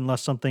move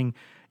unless something,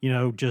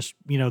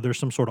 there's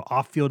some sort of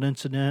off-field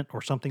incident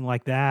or something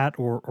like that,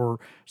 or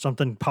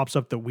something pops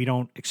up that we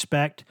don't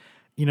expect.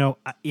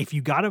 If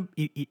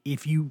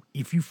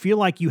you feel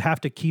like you have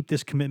to keep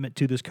this commitment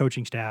to this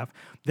coaching staff,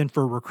 then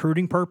for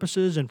recruiting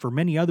purposes and for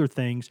many other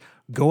things,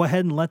 go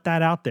ahead and let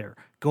that out there.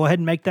 Go ahead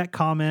and make that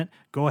comment.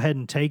 Go ahead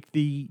and take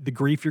the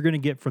grief you're going to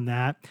get from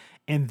that.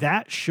 And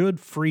that should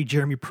free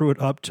Jeremy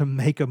Pruitt up to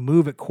make a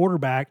move at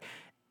quarterback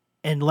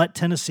and let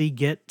Tennessee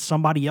get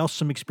somebody else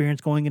some experience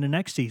going into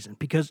next season.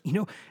 Because,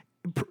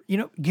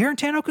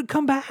 Garantano could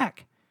come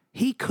back.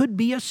 He could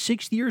be a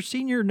 6th-year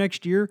senior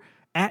next year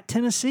at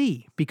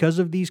Tennessee because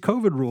of these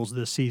COVID rules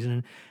this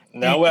season.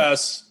 Now,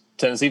 Wes,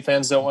 Tennessee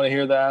fans don't want to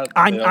hear that.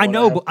 I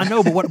know,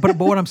 but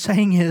what I'm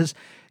saying is,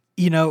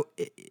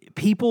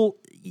 people,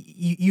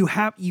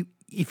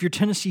 if you're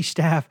Tennessee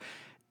staff,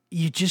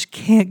 you just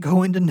can't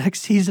go into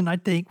next season, I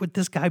think, with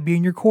this guy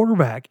being your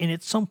quarterback. And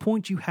at some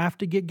point, you have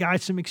to get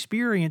guys some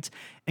experience.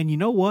 And you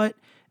know what?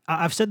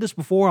 I've said this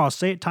before. I'll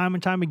say it time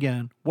and time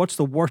again. What's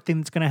the worst thing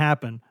that's going to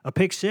happen? A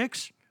pick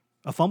six?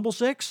 A fumble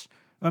six?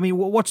 I mean,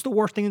 what's the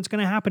worst thing that's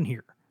going to happen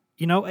here?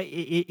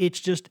 It's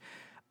just,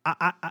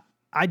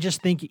 I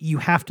just think you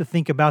have to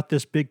think about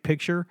this big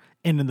picture.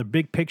 And in the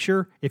big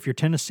picture, if you're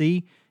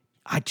Tennessee,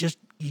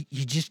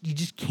 you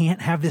just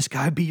can't have this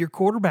guy be your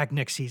quarterback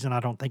next season.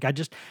 I don't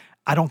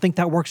think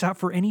that works out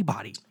for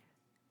anybody.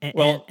 That's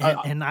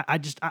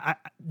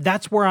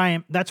where I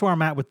am. That's where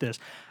I'm at with this.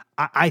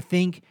 I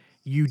think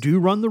you do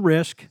run the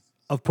risk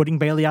of putting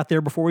Bailey out there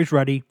before he's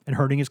ready and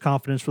hurting his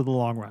confidence for the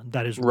long run.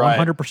 That is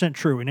 100%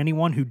 true. And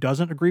anyone who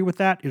doesn't agree with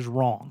that is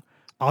wrong.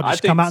 I'll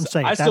just come out and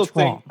say that's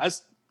wrong.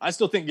 I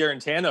still think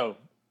Garantano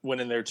went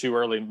in there too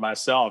early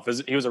myself.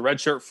 He was a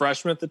redshirt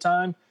freshman at the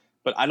time,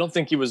 but I don't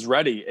think he was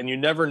ready. And you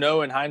never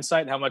know in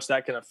hindsight how much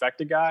that can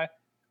affect a guy.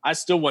 I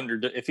still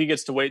wondered if he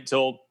gets to wait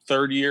till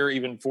 3rd year,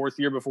 even 4th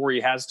year before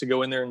he has to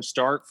go in there and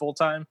start full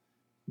time.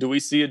 Do we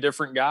see a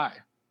different guy?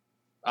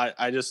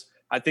 I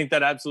think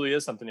that absolutely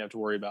is something you have to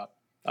worry about.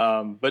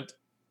 But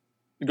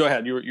go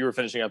ahead. You were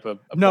finishing up a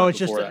no. It's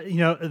just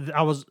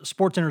I was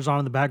SportsCenter's on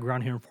in the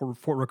background here in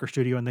Fort Rucker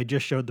studio, and they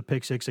just showed the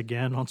pick six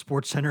again on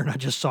SportsCenter, and I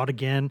just saw it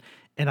again,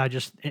 and I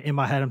just in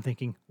my head I'm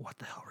thinking, what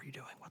the hell were you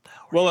doing? What the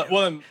hell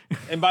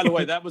And by the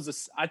way,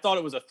 I thought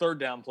it was a third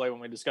down play when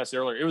we discussed it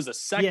earlier. It was a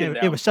second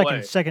down. It was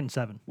play. second and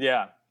 7.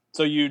 Yeah.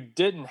 So you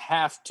didn't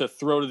have to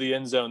throw to the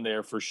end zone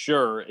there for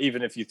sure.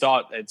 Even if you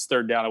thought it's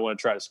third down, I want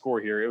to try to score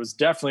here. It was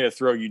definitely a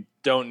throw you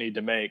don't need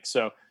to make.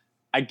 So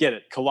I get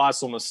it.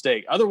 Colossal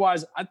mistake.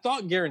 Otherwise, I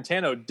thought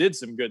Garantano did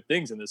some good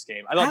things in this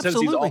game. I thought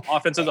Tennessee's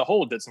offense as a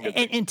whole did some good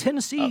things. And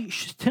Tennessee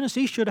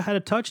should have had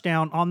a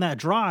touchdown on that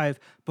drive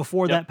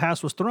before that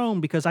pass was thrown,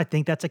 because I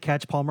think that's a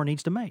catch Palmer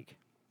needs to make.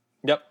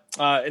 Yep.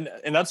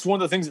 And that's one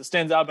of the things that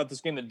stands out about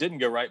this game that didn't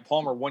go right.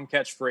 Palmer, 1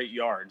 catch for 8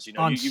 yards. You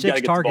know, on you've got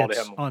to get the ball to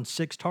him. On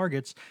 6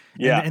 targets.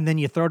 Yeah. And then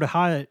you throw to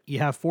Hyatt, you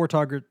have 4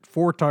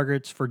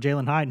 targets for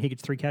Jalen Hyatt, and he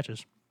gets 3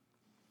 catches.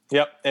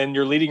 Yep. And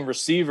your leading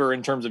receiver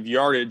in terms of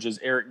yardage is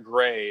Eric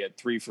Gray at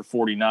 3 for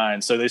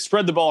 49. So they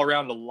spread the ball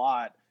around a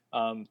lot,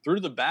 through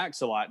the backs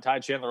a lot. Ty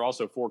Chandler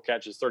also 4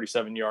 catches,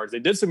 37 yards. They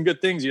did some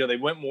good things. You know, they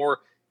went more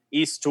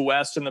east to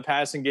west in the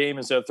passing game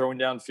instead of throwing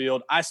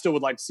downfield. I still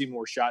would like to see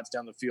more shots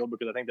down the field,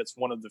 because I think that's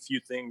one of the few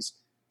things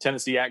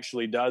Tennessee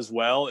actually does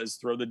well is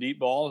throw the deep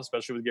ball,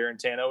 especially with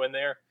Garantano in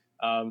there.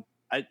 I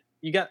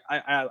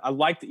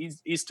like the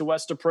east to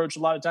west approach a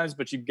lot of times,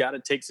 but you've got to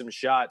take some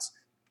shots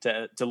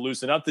to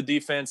loosen up the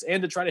defense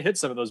and to try to hit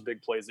some of those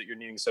big plays that you're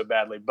needing so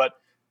badly. But,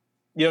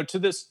 you know, to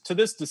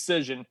this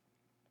decision,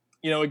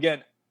 you know,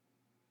 again,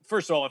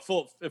 first of all,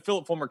 if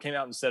Philip Fulmer came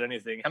out and said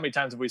anything, how many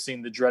times have we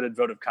seen the dreaded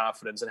vote of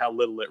confidence and how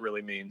little it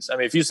really means? I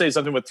mean, if you say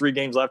something with 3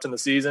 games left in the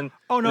season,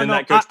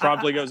 that coach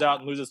probably goes out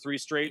and loses 3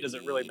 straight, does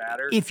it really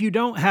matter? If you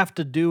don't have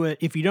to do it,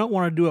 if you don't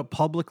want to do it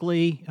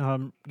publicly,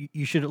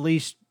 you should at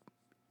least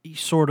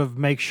sort of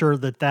make sure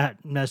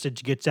that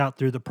message gets out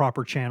through the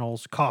proper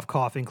channels, cough,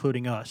 cough,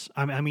 including us.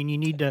 I mean, you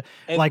need to,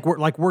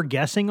 we're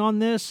guessing on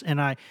this,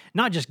 and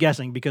not just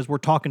guessing because we're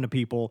talking to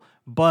people,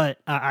 but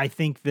I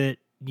think that,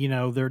 you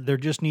know, there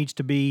just needs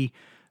to be,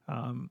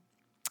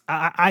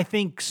 I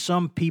think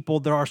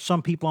there are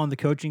some people on the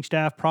coaching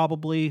staff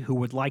probably who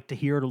would like to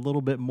hear it a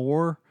little bit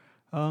more,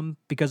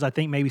 because I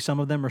think maybe some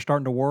of them are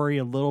starting to worry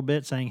a little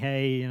bit, saying,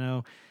 hey, you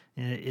know,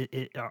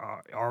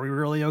 are we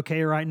really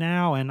okay right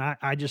now? And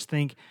I just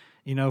think,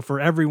 you know, for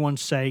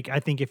everyone's sake, I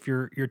think if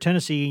you're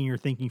Tennessee and you're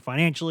thinking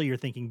financially, you're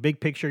thinking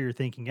big picture, you're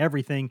thinking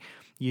everything,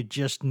 you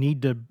just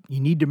need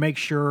to make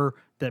sure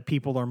that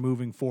people are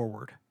moving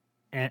forward.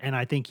 And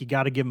I think you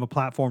got to give them a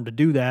platform to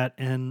do that.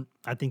 And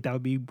I think that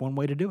would be one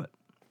way to do it.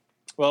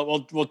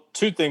 Well,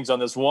 2 things on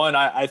this. One,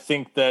 I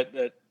think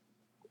that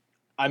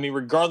I mean,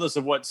 regardless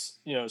of what's,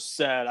 you know,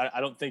 said,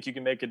 I don't think you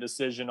can make a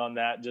decision on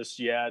that just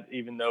yet,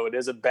 even though it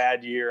is a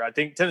bad year. I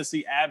think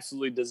Tennessee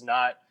absolutely does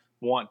not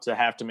want to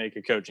have to make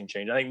a coaching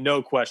change. I think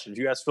no question. If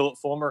you ask Philip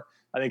Fulmer,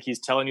 I think he's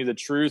telling you the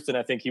truth. And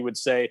I think he would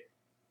say,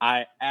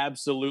 I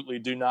absolutely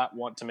do not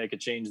want to make a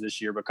change this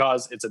year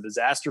because it's a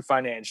disaster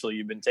financially.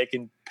 You've been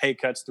taking pay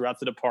cuts throughout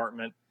the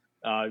department.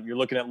 You're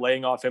looking at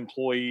laying off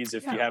employees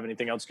if you have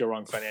anything else go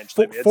wrong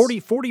financially.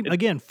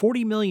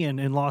 40 million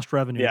in lost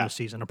revenue this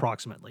season,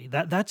 approximately.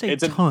 That's a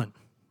ton.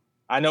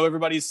 I know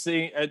everybody's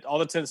seeing, all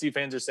the Tennessee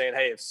fans are saying,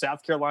 hey, if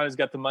South Carolina's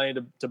got the money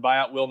to buy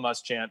out Will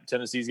Muschamp,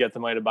 Tennessee's got the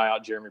money to buy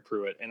out Jeremy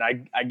Pruitt. And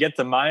I get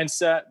the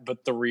mindset,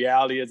 but the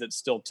reality is it's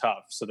still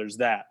tough. So there's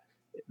that.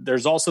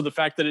 There's also the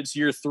fact that it's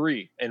year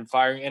 3, and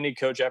firing any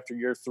coach after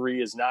year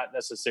 3 is not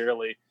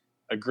necessarily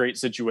a great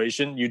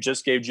situation. You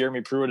just gave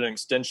Jeremy Pruitt an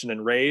extension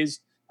and raise.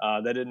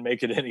 That didn't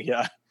make it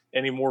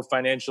any more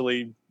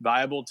financially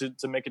viable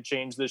to make a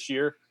change this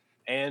year.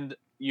 And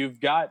you've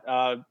got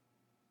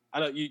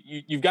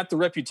you've got the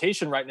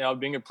reputation right now of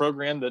being a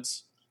program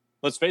that's,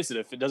 let's face it,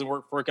 if it doesn't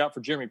work out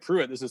for Jeremy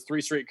Pruitt, this is 3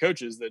 straight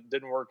coaches that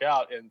didn't work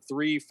out in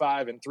 3,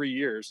 5, and 3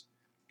 years.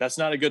 That's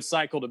not a good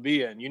cycle to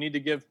be in.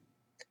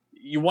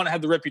 You want to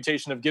have the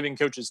reputation of giving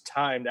coaches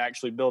time to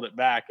actually build it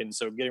back. And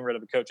so getting rid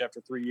of a coach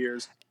after 3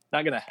 years,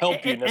 not going to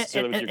help you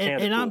necessarily with your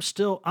candidate. And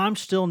I'm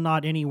still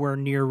not anywhere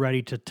near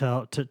ready to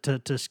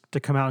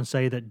come out and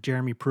say that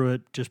Jeremy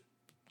Pruitt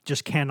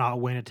just cannot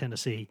win at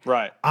Tennessee.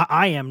 Right.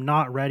 I am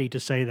not ready to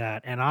say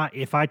that. And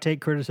if I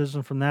take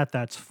criticism from that,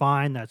 that's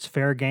fine. That's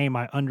fair game.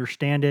 I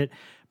understand it.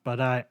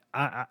 But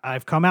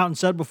I've come out and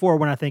said before,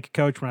 when I think a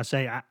coach, when I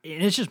say, and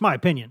it's just my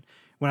opinion,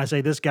 when I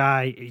say this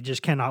guy he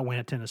just cannot win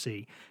at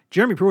Tennessee.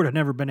 Jeremy Pruitt had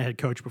never been a head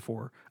coach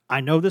before. I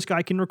know this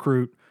guy can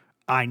recruit.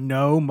 I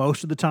know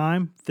most of the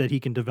time that he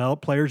can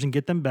develop players and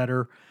get them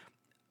better.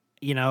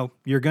 You know,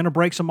 you're going to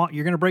break some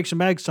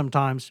eggs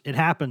sometimes. It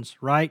happens,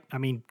 right? I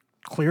mean,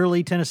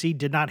 clearly Tennessee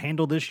did not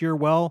handle this year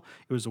well.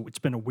 It's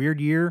been a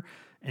weird year,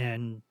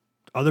 and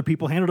other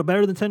people handled it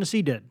better than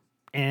Tennessee did.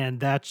 And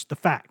that's the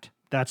fact.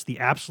 That's the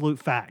absolute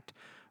fact.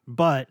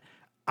 But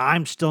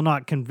I'm still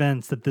not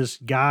convinced that this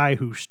guy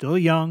who's still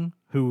young,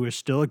 who is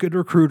still a good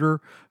recruiter,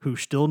 who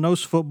still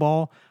knows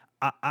football,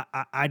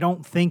 I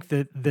don't think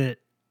that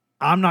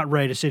I'm not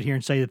ready to sit here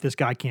and say that this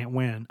guy can't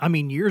win. I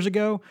mean, years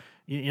ago,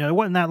 you know, it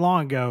wasn't that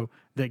long ago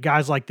that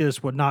guys like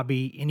this would not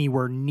be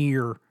anywhere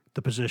near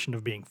the position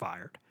of being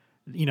fired.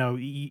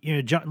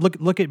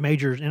 Look at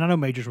Majors, and I know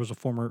Majors was a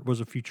former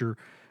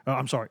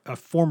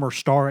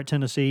star at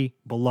Tennessee,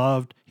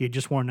 beloved. He had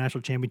just won a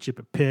national championship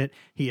at Pitt.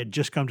 He had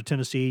just come to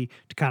Tennessee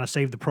to kind of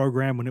save the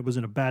program when it was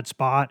in a bad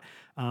spot.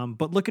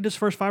 But look at his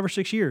first 5 or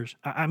 6 years.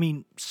 I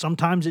mean,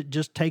 sometimes it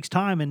just takes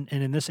time, and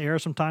in this era,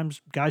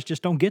 sometimes guys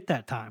just don't get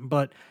that time.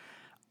 But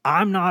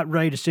I'm not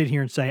ready to sit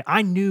here and say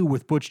I knew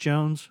with Butch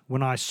Jones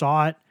when I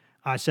saw it.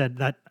 I said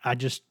that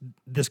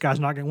this guy's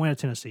not going to win at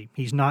Tennessee.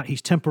 He's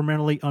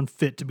temperamentally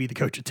unfit to be the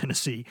coach at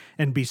Tennessee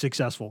and be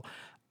successful.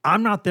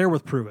 I'm not there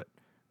with Pruitt.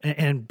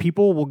 And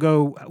people will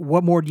go,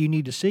 what more do you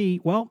need to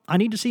see? Well, I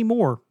need to see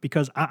more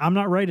because I'm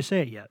not ready to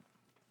say it yet.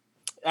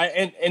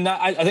 I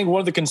think one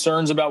of the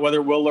concerns about whether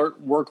it will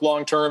work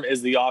long-term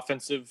is the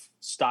offensive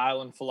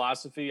style and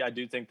philosophy. I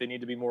do think they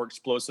need to be more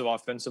explosive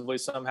offensively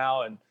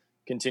somehow and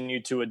continue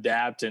to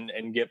adapt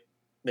and get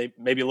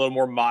maybe a little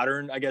more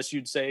modern, I guess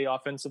you'd say,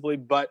 offensively.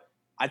 But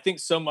I think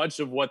so much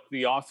of why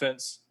the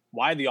offense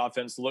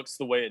looks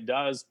the way it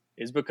does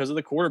is because of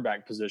the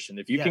quarterback position.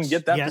 If you can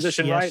get that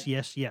position right.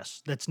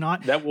 Yes.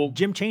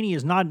 Jim Chaney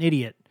is not an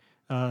idiot.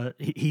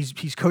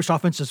 He's coached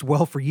offenses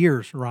well for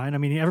years, Ryan. I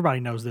mean, everybody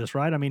knows this,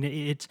 right? I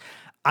mean,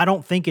 I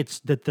don't think it's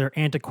that they're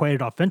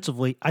antiquated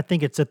offensively. I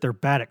think it's that they're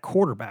bad at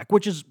quarterback,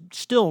 which is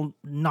still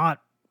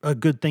not a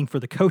good thing for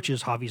the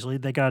coaches. Obviously,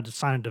 they got to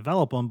design and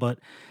develop them, but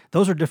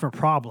those are different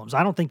problems.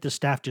 I don't think the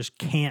staff just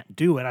can't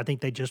do it. I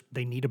think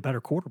they need a better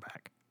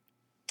quarterback.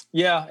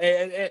 Yeah,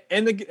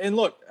 and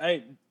look,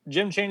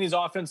 Jim Chaney's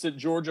offense at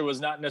Georgia was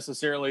not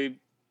necessarily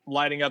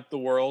lighting up the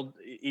world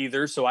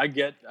either. So I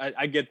get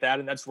that,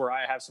 and that's where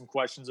I have some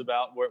questions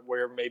about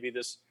where maybe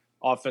this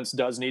offense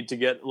does need to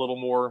get a little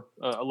more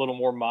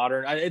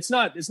modern. It's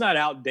not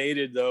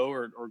outdated though,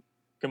 or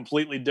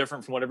completely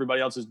different from what everybody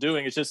else is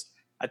doing. It's just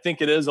I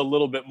think it is a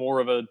little bit more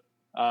of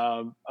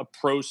a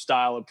pro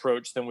style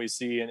approach than we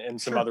see in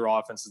some other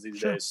offenses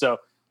these days.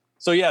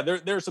 So yeah,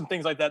 there are some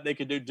things like that they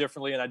could do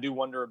differently, and I do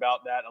wonder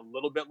about that a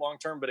little bit long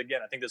term. But again,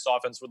 I think this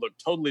offense would look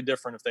totally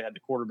different if they had the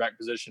quarterback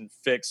position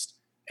fixed,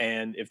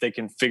 and if they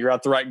can figure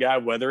out the right guy,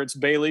 whether it's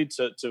Bailey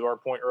to our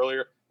point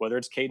earlier, whether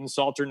it's Caden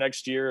Salter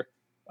next year,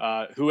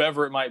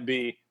 whoever it might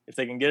be. If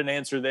they can get an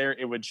answer there,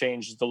 it would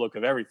change the look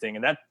of everything.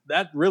 And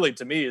that really,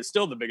 to me, is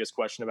still the biggest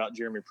question about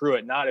Jeremy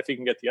Pruitt, not if he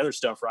can get the other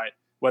stuff right,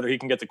 whether he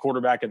can get the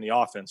quarterback and the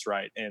offense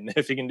right. And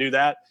if he can do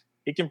that,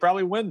 he can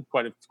probably win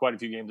quite a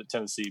few games at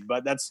Tennessee.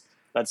 But that's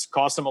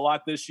cost him a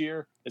lot this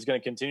year. It's going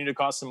to continue to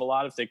cost him a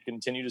lot if they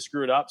continue to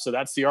screw it up. So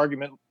that's the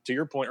argument, to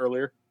your point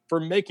earlier, for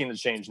making the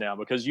change now,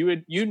 because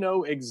you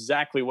know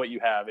exactly what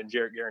you have in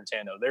Jarrett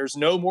Guarantano. There's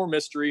no more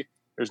mystery.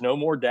 There's no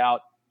more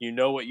doubt. You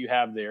know what you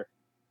have there.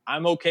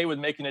 I'm okay with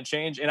making a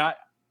change. And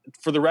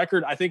for the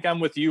record, I think I'm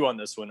with you on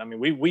this one. I mean,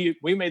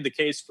 we made the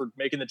case for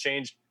making the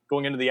change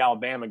going into the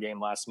Alabama game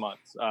last month,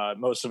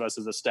 most of us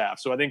as a staff.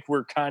 So I think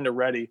we're kind of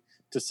ready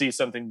to see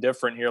something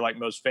different here, like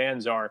most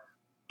fans are.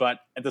 But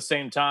at the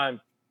same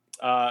time,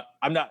 I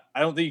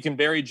don't think you can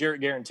bury Jarrett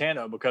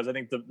Guarantano, because I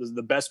think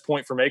the best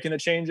point for making the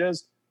change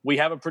is we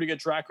have a pretty good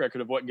track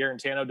record of what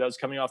Guarantano does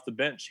coming off the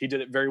bench. He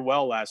did it very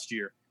well last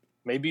year.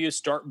 Maybe you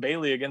start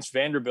Bailey against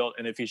Vanderbilt,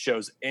 and if he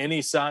shows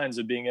any signs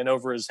of being in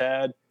over his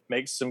head,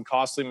 makes some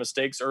costly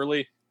mistakes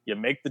early, you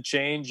make the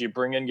change, you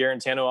bring in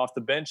Guarantano off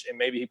the bench, and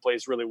maybe he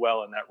plays really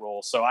well in that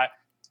role. So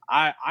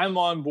I'm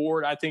on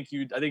board. I think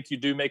you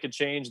do make a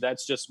change.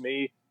 That's just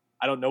me.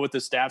 I don't know what the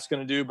staff's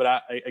going to do, but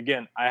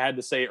I had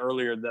to say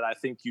earlier that I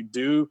think you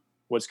do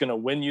what's going to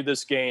win you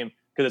this game,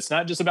 because it's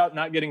not just about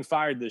not getting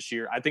fired this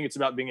year. I think it's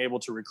about being able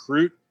to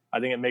recruit. I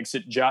think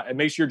it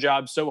makes your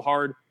job so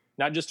hard,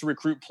 not just to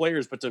recruit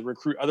players, but to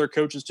recruit other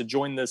coaches to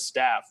join this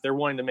staff. They're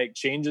wanting to make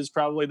changes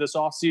probably this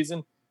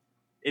offseason.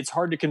 It's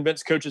hard to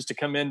convince coaches to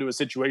come into a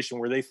situation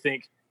where they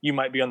think you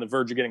might be on the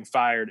verge of getting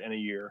fired in a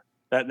year.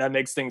 That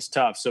makes things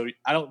tough. So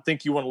I don't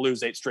think you want to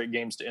lose 8 straight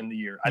games to end the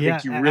year. I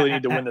think you really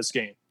need to win this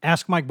game.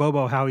 Ask Mike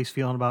Bobo how he's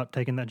feeling about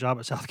taking that job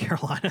at South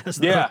Carolina as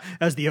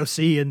the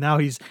OC, and now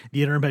he's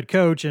the interim head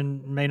coach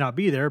and may not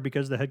be there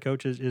because the head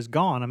coach is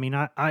gone. I mean,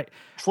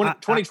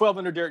 2012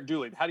 under Derek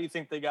Dooley. How do you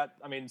think they got?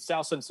 I mean,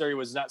 Sal Sunseri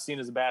was not seen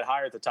as a bad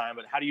hire at the time,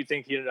 but how do you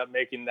think he ended up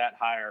making that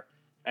hire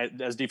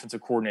as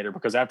defensive coordinator?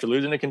 Because after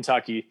losing to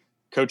Kentucky,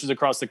 coaches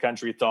across the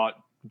country thought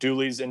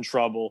Dooley's in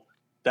trouble.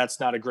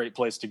 That's not a great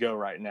place to go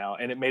right now.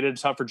 And it made it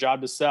a tougher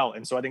job to sell.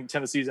 And so I think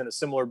Tennessee's in a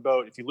similar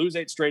boat. If you lose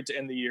 8 straight to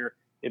end the year,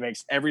 it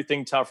makes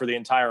everything tough for the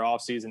entire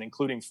offseason,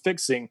 including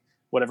fixing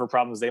whatever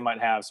problems they might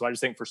have. So I just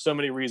think for so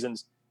many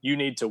reasons, you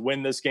need to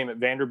win this game at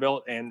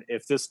Vanderbilt. And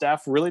if this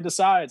staff really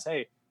decides,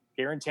 hey,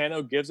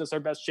 Guarantano gives us our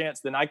best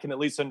chance, then I can at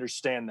least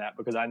understand that,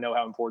 because I know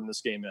how important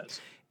this game is.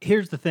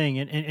 Here's the thing,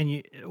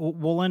 and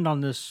we'll end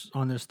on this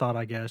thought,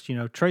 I guess. You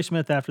know, Trey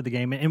Smith after the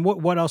game, and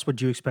what else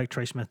would you expect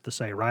Trey Smith to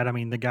say, right? I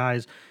mean, the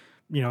guy's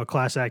a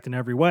class act in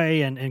every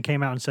way, and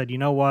came out and said, you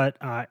know what,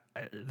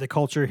 the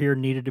culture here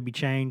needed to be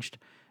changed,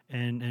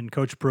 And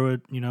Coach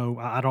Pruitt,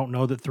 I don't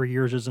know that 3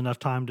 years is enough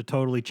time to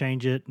totally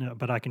change it,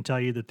 but I can tell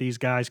you that these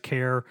guys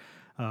care.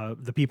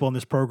 The people in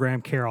this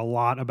program care a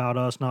lot about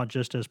us, not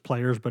just as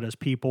players, but as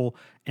people.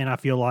 And I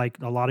feel like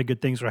a lot of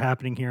good things are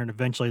happening here, and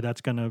eventually that's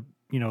going to,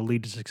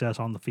 lead to success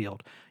on the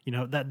field.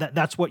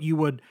 That's what you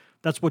would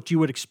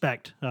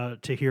expect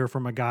to hear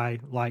from a guy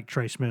like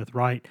Trey Smith,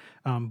 right?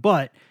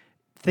 But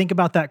think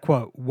about that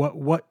quote.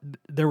 What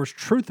there was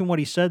truth in what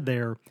he said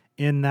there,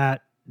 in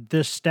that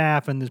this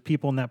staff and the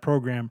people in that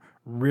program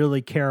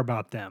really care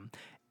about them.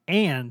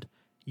 And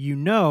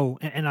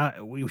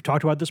we've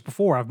talked about this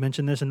before. I've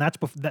mentioned this, and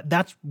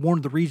that's one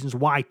of the reasons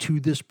why, to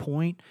this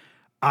point,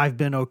 I've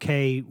been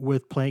okay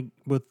with playing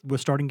with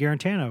starting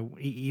Garantano,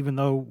 even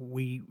though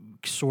we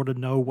sort of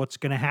know what's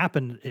going to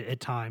happen at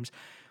times,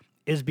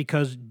 is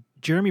because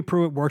Jeremy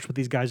Pruitt works with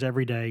these guys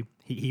every day.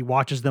 He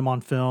watches them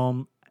on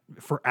film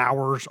for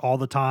hours all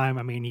the time.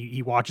 I mean,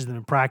 he watches them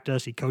in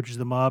practice. He coaches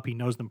them up. He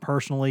knows them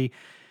personally.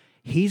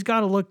 He's got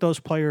to look those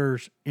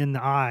players in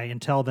the eye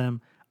and tell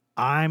them,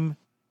 I'm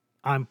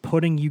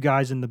putting you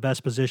guys in the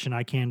best position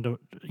I can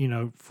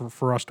to,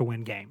 for us to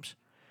win games.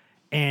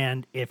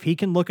 And if he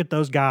can look at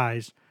those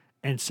guys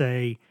and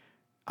say,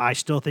 I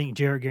still think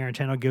Jarrett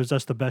Garantano gives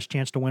us the best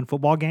chance to win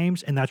football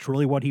games, and that's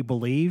really what he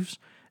believes,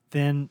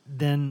 then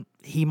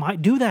he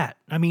might do that.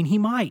 I mean, he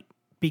might,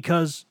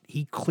 because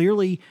he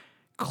clearly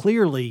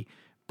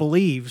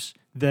believes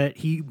that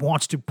he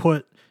wants to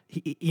put,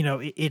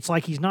 it's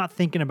like he's not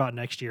thinking about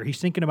next year. He's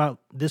thinking about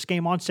this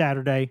game on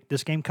Saturday,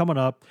 this game coming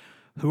up.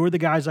 Who are the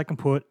guys I can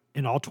put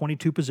in all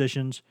 22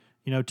 positions,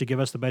 to give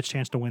us the best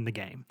chance to win the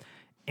game?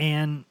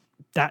 And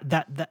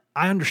that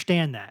I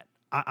understand that.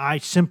 I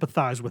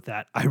sympathize with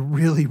that. I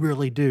really,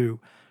 really do.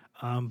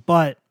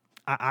 But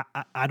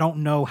I don't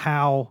know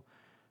how.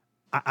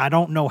 I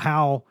don't know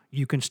how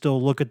you can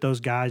still look at those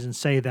guys and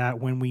say that,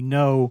 when we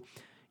know,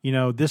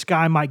 this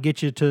guy might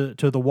get you to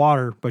the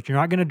water, but you're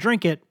not going to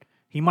drink it.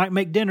 He might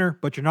make dinner,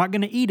 but you're not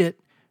going to eat it,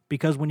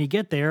 because when you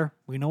get there,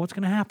 we know what's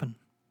going to happen.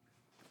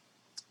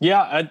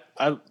 Yeah,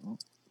 I'm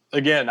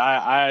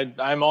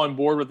on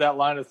board with that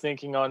line of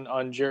thinking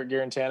on Jarrett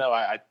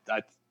Garantano.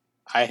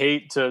 I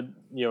hate to,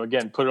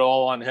 again, put it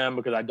all on him,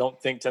 because I don't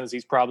think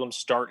Tennessee's problems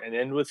start and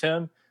end with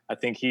him. I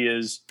think he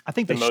is. I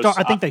think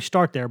they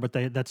start there, but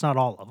that's not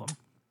all of them.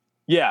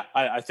 Yeah,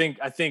 I think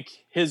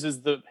his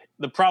is the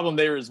problem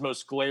there is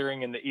most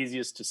glaring and the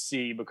easiest to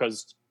see,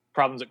 because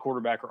problems at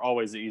quarterback are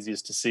always the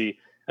easiest to see.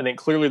 I think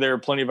clearly there are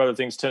plenty of other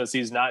things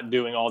Tennessee's not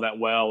doing all that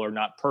well or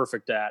not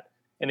perfect at.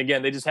 And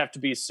again, they just have to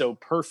be so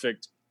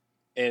perfect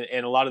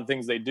in a lot of the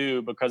things they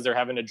do, because they're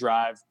having to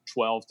drive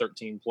 12,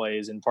 13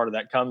 plays. And part of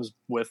that comes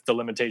with the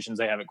limitations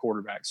they have at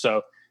quarterback.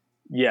 So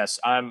yes,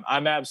 I'm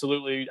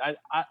absolutely,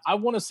 I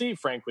want to see,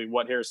 frankly,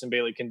 what Harrison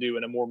Bailey can do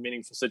in a more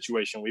meaningful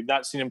situation. We've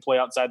not seen him play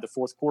outside the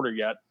fourth quarter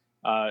yet.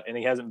 And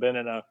he hasn't been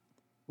in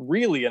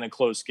a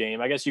close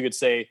game. I guess you could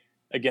say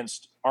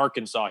against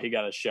Arkansas, he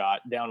got a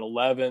shot down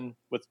 11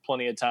 with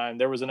plenty of time.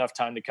 There was enough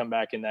time to come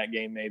back in that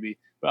game, maybe,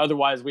 but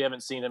otherwise we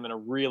haven't seen him in a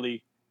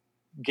really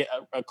get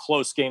a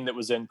close game that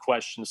was in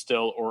question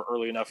still, or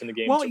early enough in the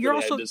game. Well, you're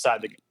also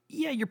decide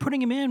you're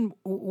putting him in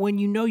when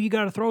you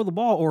got to throw the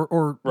ball,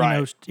 or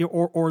right.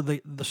 or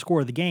the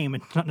score of the game,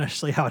 and not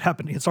necessarily how it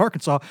happened against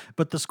Arkansas,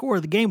 but the score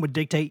of the game would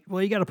dictate.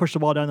 Well, you got to push the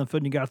ball down the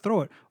field and you got to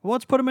throw it. Well,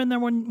 let's put him in there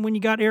when you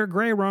got Eric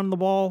Gray running the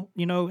ball,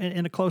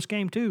 in a close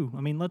game too.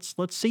 I mean, let's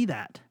see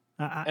that.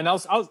 And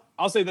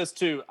I'll say this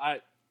too.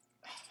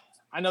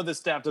 I know this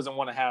staff doesn't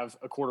want to have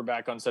a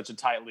quarterback on such a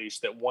tight leash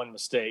that one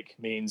mistake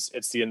means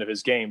it's the end of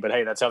his game. But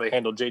hey, that's how they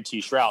handled JT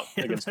Shrout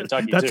against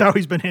Kentucky. That's how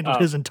he's been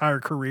handled his entire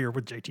career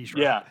with JT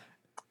Shrout. Yeah.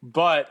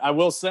 But I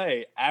will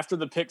say, after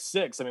the pick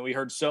six, I mean, we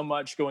heard so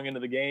much going into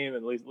the game,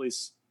 and at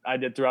least I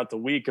did throughout the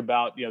week,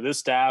 about, this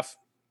staff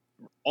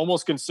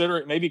almost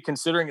considering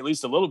at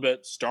least a little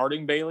bit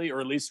starting Bailey,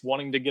 or at least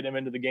wanting to get him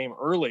into the game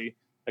early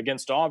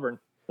against Auburn.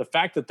 The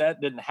fact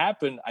that didn't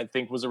happen, I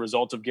think, was a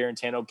result of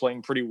Garantano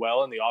playing pretty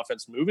well and the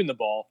offense moving the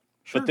ball.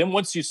 Sure. But then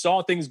once you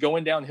saw things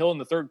going downhill in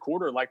the third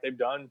quarter, like they've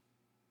done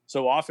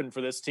so often for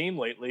this team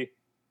lately,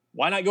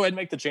 why not go ahead and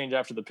make the change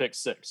after the pick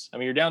six? I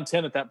mean, you're down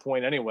 10 at that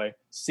point anyway.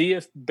 See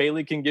if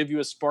Bailey can give you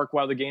a spark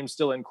while the game's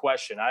still in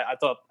question. I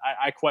thought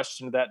I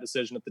questioned that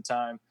decision at the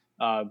time.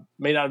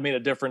 May not have made a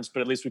difference,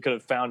 but at least we could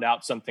have found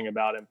out something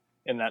about him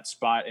in that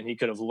spot, and he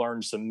could have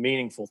learned some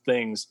meaningful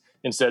things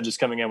instead of just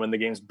coming in when the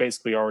game's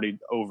basically already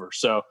over.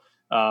 So,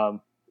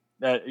 not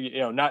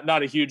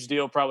a huge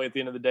deal probably at the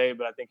end of the day,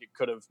 but I think it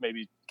could have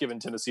maybe given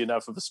Tennessee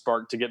enough of a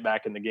spark to get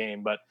back in the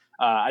game. But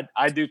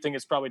I do think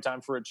it's probably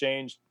time for a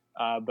change.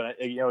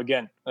 But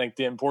again, I think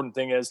the important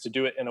thing is to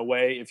do it in a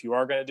way, if you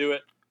are going to do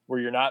it, where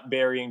you're not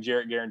burying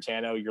Jarrett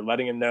Garantano. You're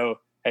letting him know,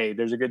 hey,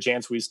 there's a good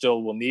chance we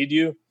still will need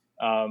you.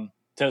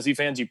 Tennessee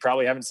fans, you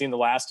probably haven't seen the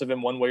last of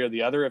him one way or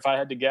the other, if I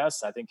had to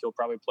guess. I think he'll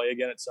probably play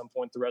again at some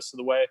point the rest of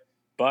the way.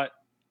 But,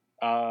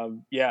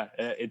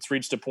 it's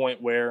reached a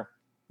point where,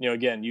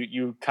 again,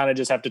 you kind of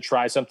just have to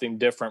try something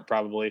different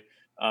probably.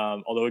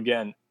 Although,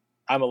 again,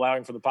 I'm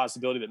allowing for the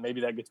possibility that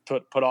maybe that gets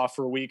put off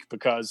for a week,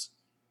 because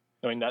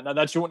I mean,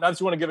 that's you want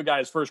to give a guy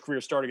his first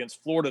career start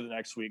against Florida the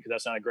next week, because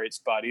that's not a great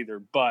spot either.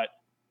 But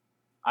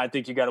I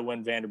think you got to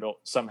win Vanderbilt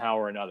somehow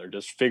or another.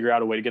 Just figure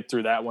out a way to get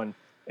through that one,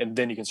 and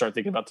then you can start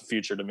thinking about the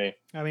future. To me,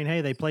 I mean,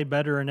 hey, they played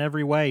better in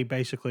every way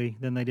basically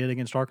than they did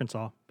against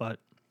Arkansas, but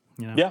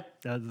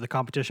the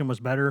competition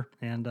was better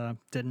and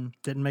didn't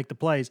make the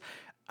plays.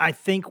 I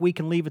think we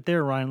can leave it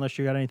there, Ryan, unless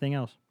you got anything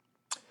else.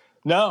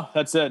 No,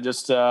 that's it.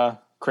 Just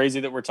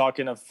crazy that we're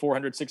talking a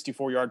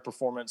 464-yard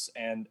performance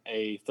and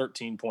a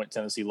 13-point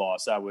Tennessee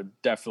loss. I would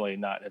definitely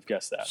not have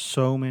guessed that.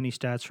 So many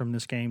stats from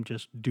this game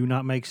just do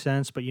not make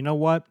sense. But you know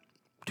what?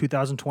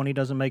 2020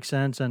 doesn't make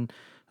sense. And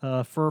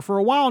for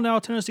a while now,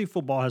 Tennessee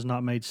football has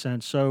not made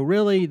sense. So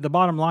really, the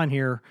bottom line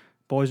here,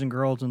 boys and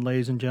girls and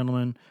ladies and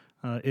gentlemen,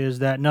 is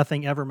that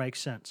nothing ever makes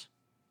sense.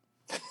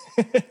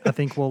 I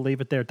think we'll leave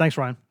it there. Thanks,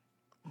 Ryan.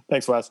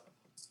 Thanks, Wes.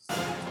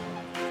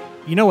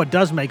 You know what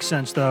does make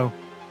sense, though,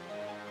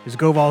 is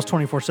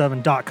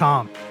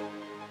GoVols247.com.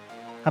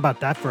 How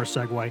about that for a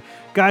segue?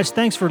 Guys,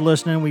 thanks for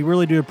listening. We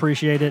really do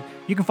appreciate it.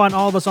 You can find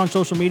all of us on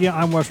social media.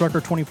 I'm Wes Rucker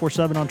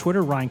 24/7 on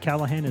Twitter. Ryan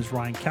Callahan is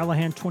Ryan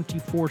Callahan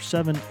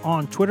 24/7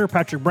 on Twitter.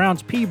 Patrick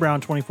Brown's P Brown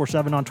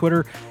 24/7 on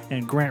Twitter.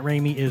 And Grant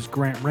Ramey is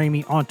Grant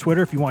Ramey on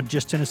Twitter. If you want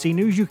just Tennessee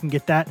news, you can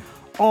get that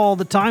all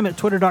the time at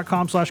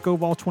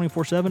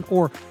twitter.com/GoVols247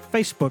 or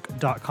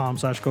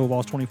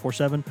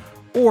facebook.com/GoVols247.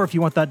 Or if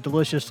you want that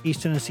delicious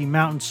East Tennessee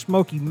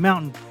Smoky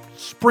Mountain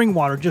spring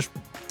water just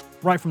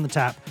right from the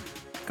tap,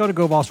 go to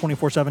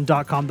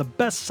GoVols247.com, the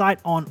best site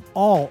on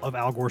all of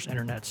Al Gore's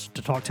internets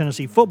to talk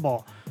Tennessee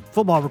football,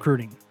 football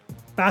recruiting,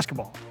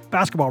 basketball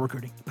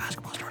recruiting.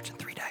 Basketball starts in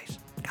 3 days.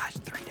 Guys,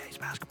 3 days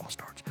basketball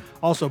starts.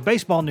 Also,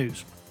 baseball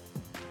news,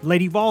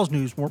 Lady Vols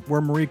news,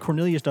 where Marie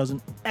Cornelius does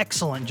an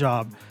excellent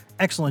job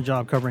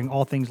covering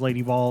all things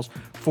Lady Vols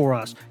for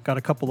us. Got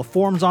a couple of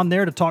forums on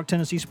there to talk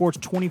Tennessee sports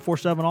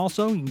 24/7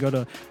 also. You can go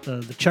to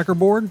the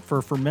Checkerboard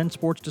for men's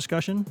sports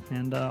discussion,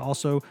 and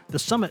also the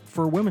Summit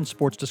for women's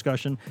sports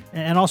discussion,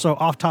 and also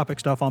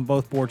off-topic stuff on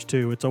both boards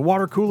too. It's a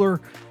water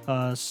cooler.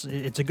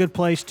 It's a good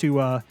place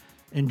to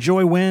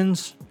enjoy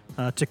wins,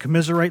 to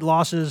commiserate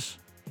losses,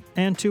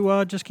 and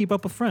to just keep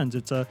up with friends.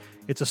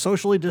 It's a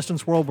socially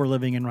distanced world we're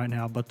living in right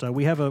now, but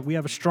we have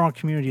a strong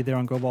community there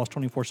on GoVols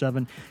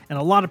 24/7, and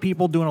a lot of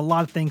people doing a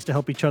lot of things to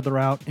help each other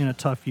out in a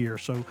tough year.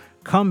 So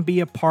come be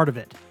a part of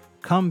it.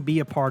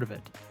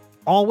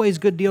 Always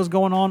good deals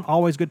going on,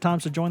 always good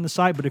times to join the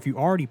site, but if you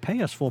already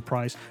pay us full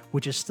price,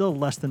 which is still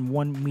less than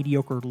one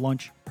mediocre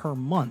lunch per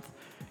month,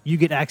 you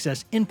get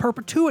access in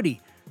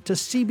perpetuity to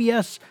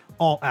CBS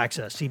All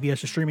Access.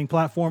 CBS is streaming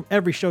platform.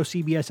 Every show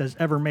CBS has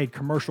ever made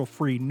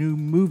commercial-free. New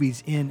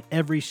movies in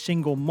every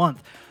single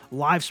month.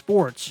 Live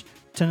sports,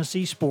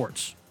 Tennessee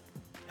sports,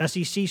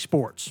 SEC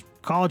sports,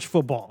 college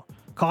football,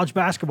 college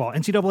basketball,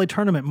 NCAA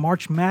tournament,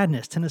 March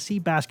Madness, Tennessee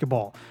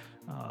basketball.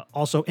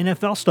 Also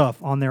NFL stuff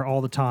on there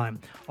all the time.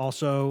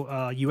 Also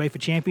UEFA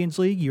Champions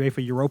League,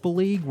 UEFA Europa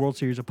League, World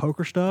Series of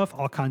Poker stuff,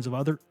 all kinds of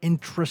other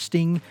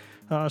interesting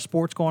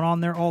sports going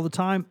on there all the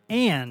time.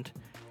 And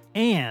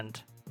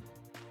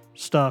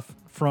stuff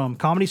from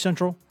Comedy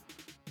Central,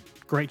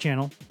 great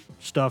channel,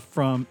 stuff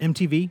from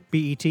MTV,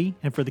 BET,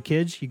 and for the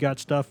kids, you got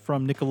stuff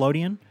from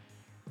Nickelodeon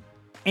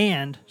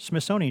and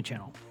Smithsonian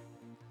Channel.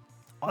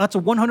 That's a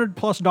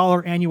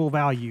 $100+ annual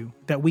value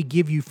that we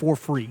give you for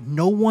free.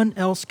 No one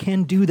else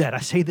can do that. I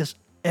say this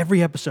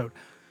every episode.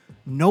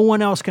 No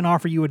one else can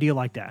offer you a deal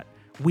like that.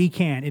 We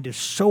can. It is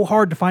so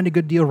hard to find a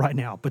good deal right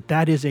now, but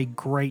that is a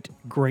great,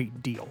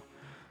 great deal.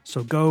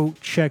 So go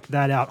check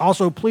that out.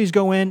 Also, please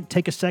go in,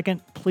 take a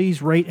second.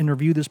 Please rate and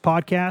review this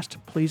podcast.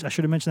 Please, I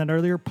should have mentioned that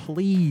earlier.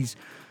 Please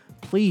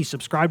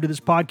subscribe to this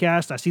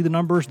podcast. I see the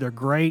numbers. They're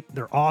great.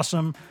 They're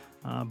awesome.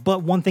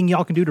 But one thing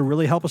y'all can do to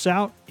really help us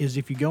out is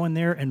if you go in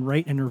there and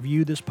rate and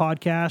review this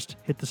podcast,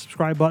 hit the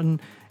subscribe button,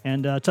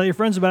 and tell your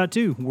friends about it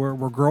too.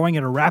 We're growing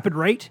at a rapid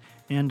rate,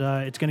 and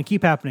it's going to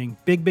keep happening.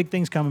 Big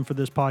things coming for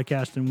this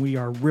podcast, and we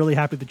are really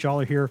happy that y'all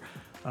are here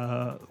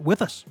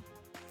with us.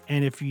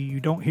 And if you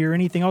don't hear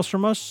anything else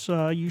from us,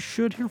 you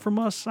should hear from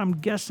us,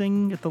 I'm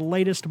guessing, at the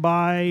latest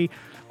by,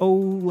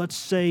 let's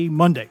say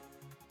Monday.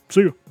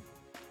 See you.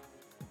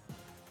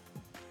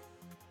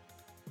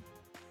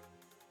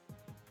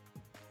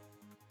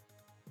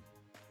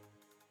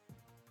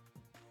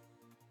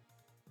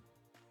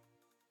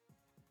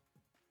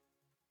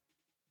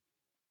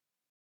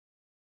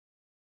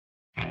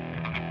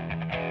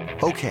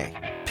 Okay,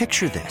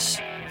 picture this.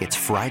 It's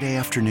Friday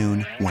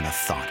afternoon when a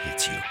thought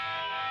hits you.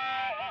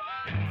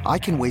 I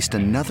can waste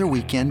another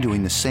weekend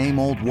doing the same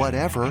old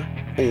whatever,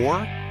 or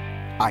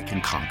I can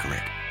conquer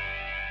it.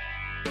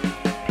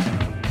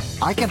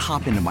 I can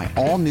hop into my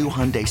all-new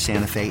Hyundai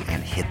Santa Fe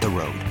and hit the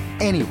road.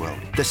 Any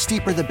road. The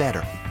steeper, the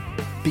better.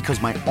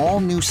 Because my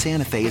all-new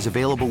Santa Fe is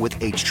available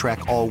with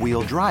H-Track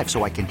all-wheel drive,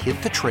 so I can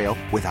hit the trail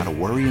without a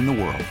worry in the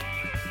world.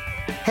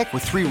 Heck,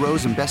 with 3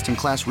 rows and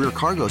best-in-class rear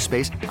cargo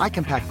space, I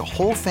can pack the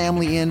whole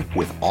family in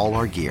with all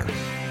our gear.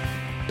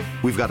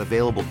 We've got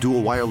available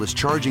dual wireless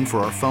charging for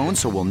our phones,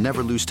 so we'll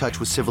never lose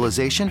touch with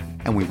civilization,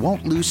 and we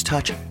won't lose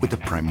touch with the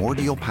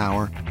primordial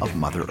power of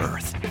Mother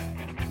Earth.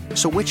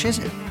 So which is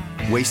it?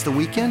 Waste the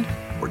weekend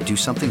or do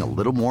something a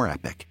little more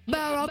epic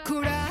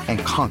and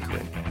conquer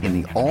it in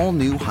the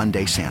all-new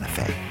Hyundai Santa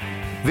Fe.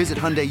 Visit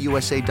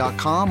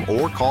HyundaiUSA.com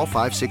or call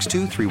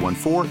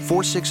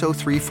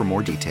 562-314-4603 for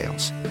more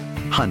details.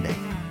 Hyundai,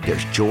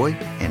 there's joy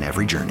in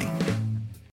every journey.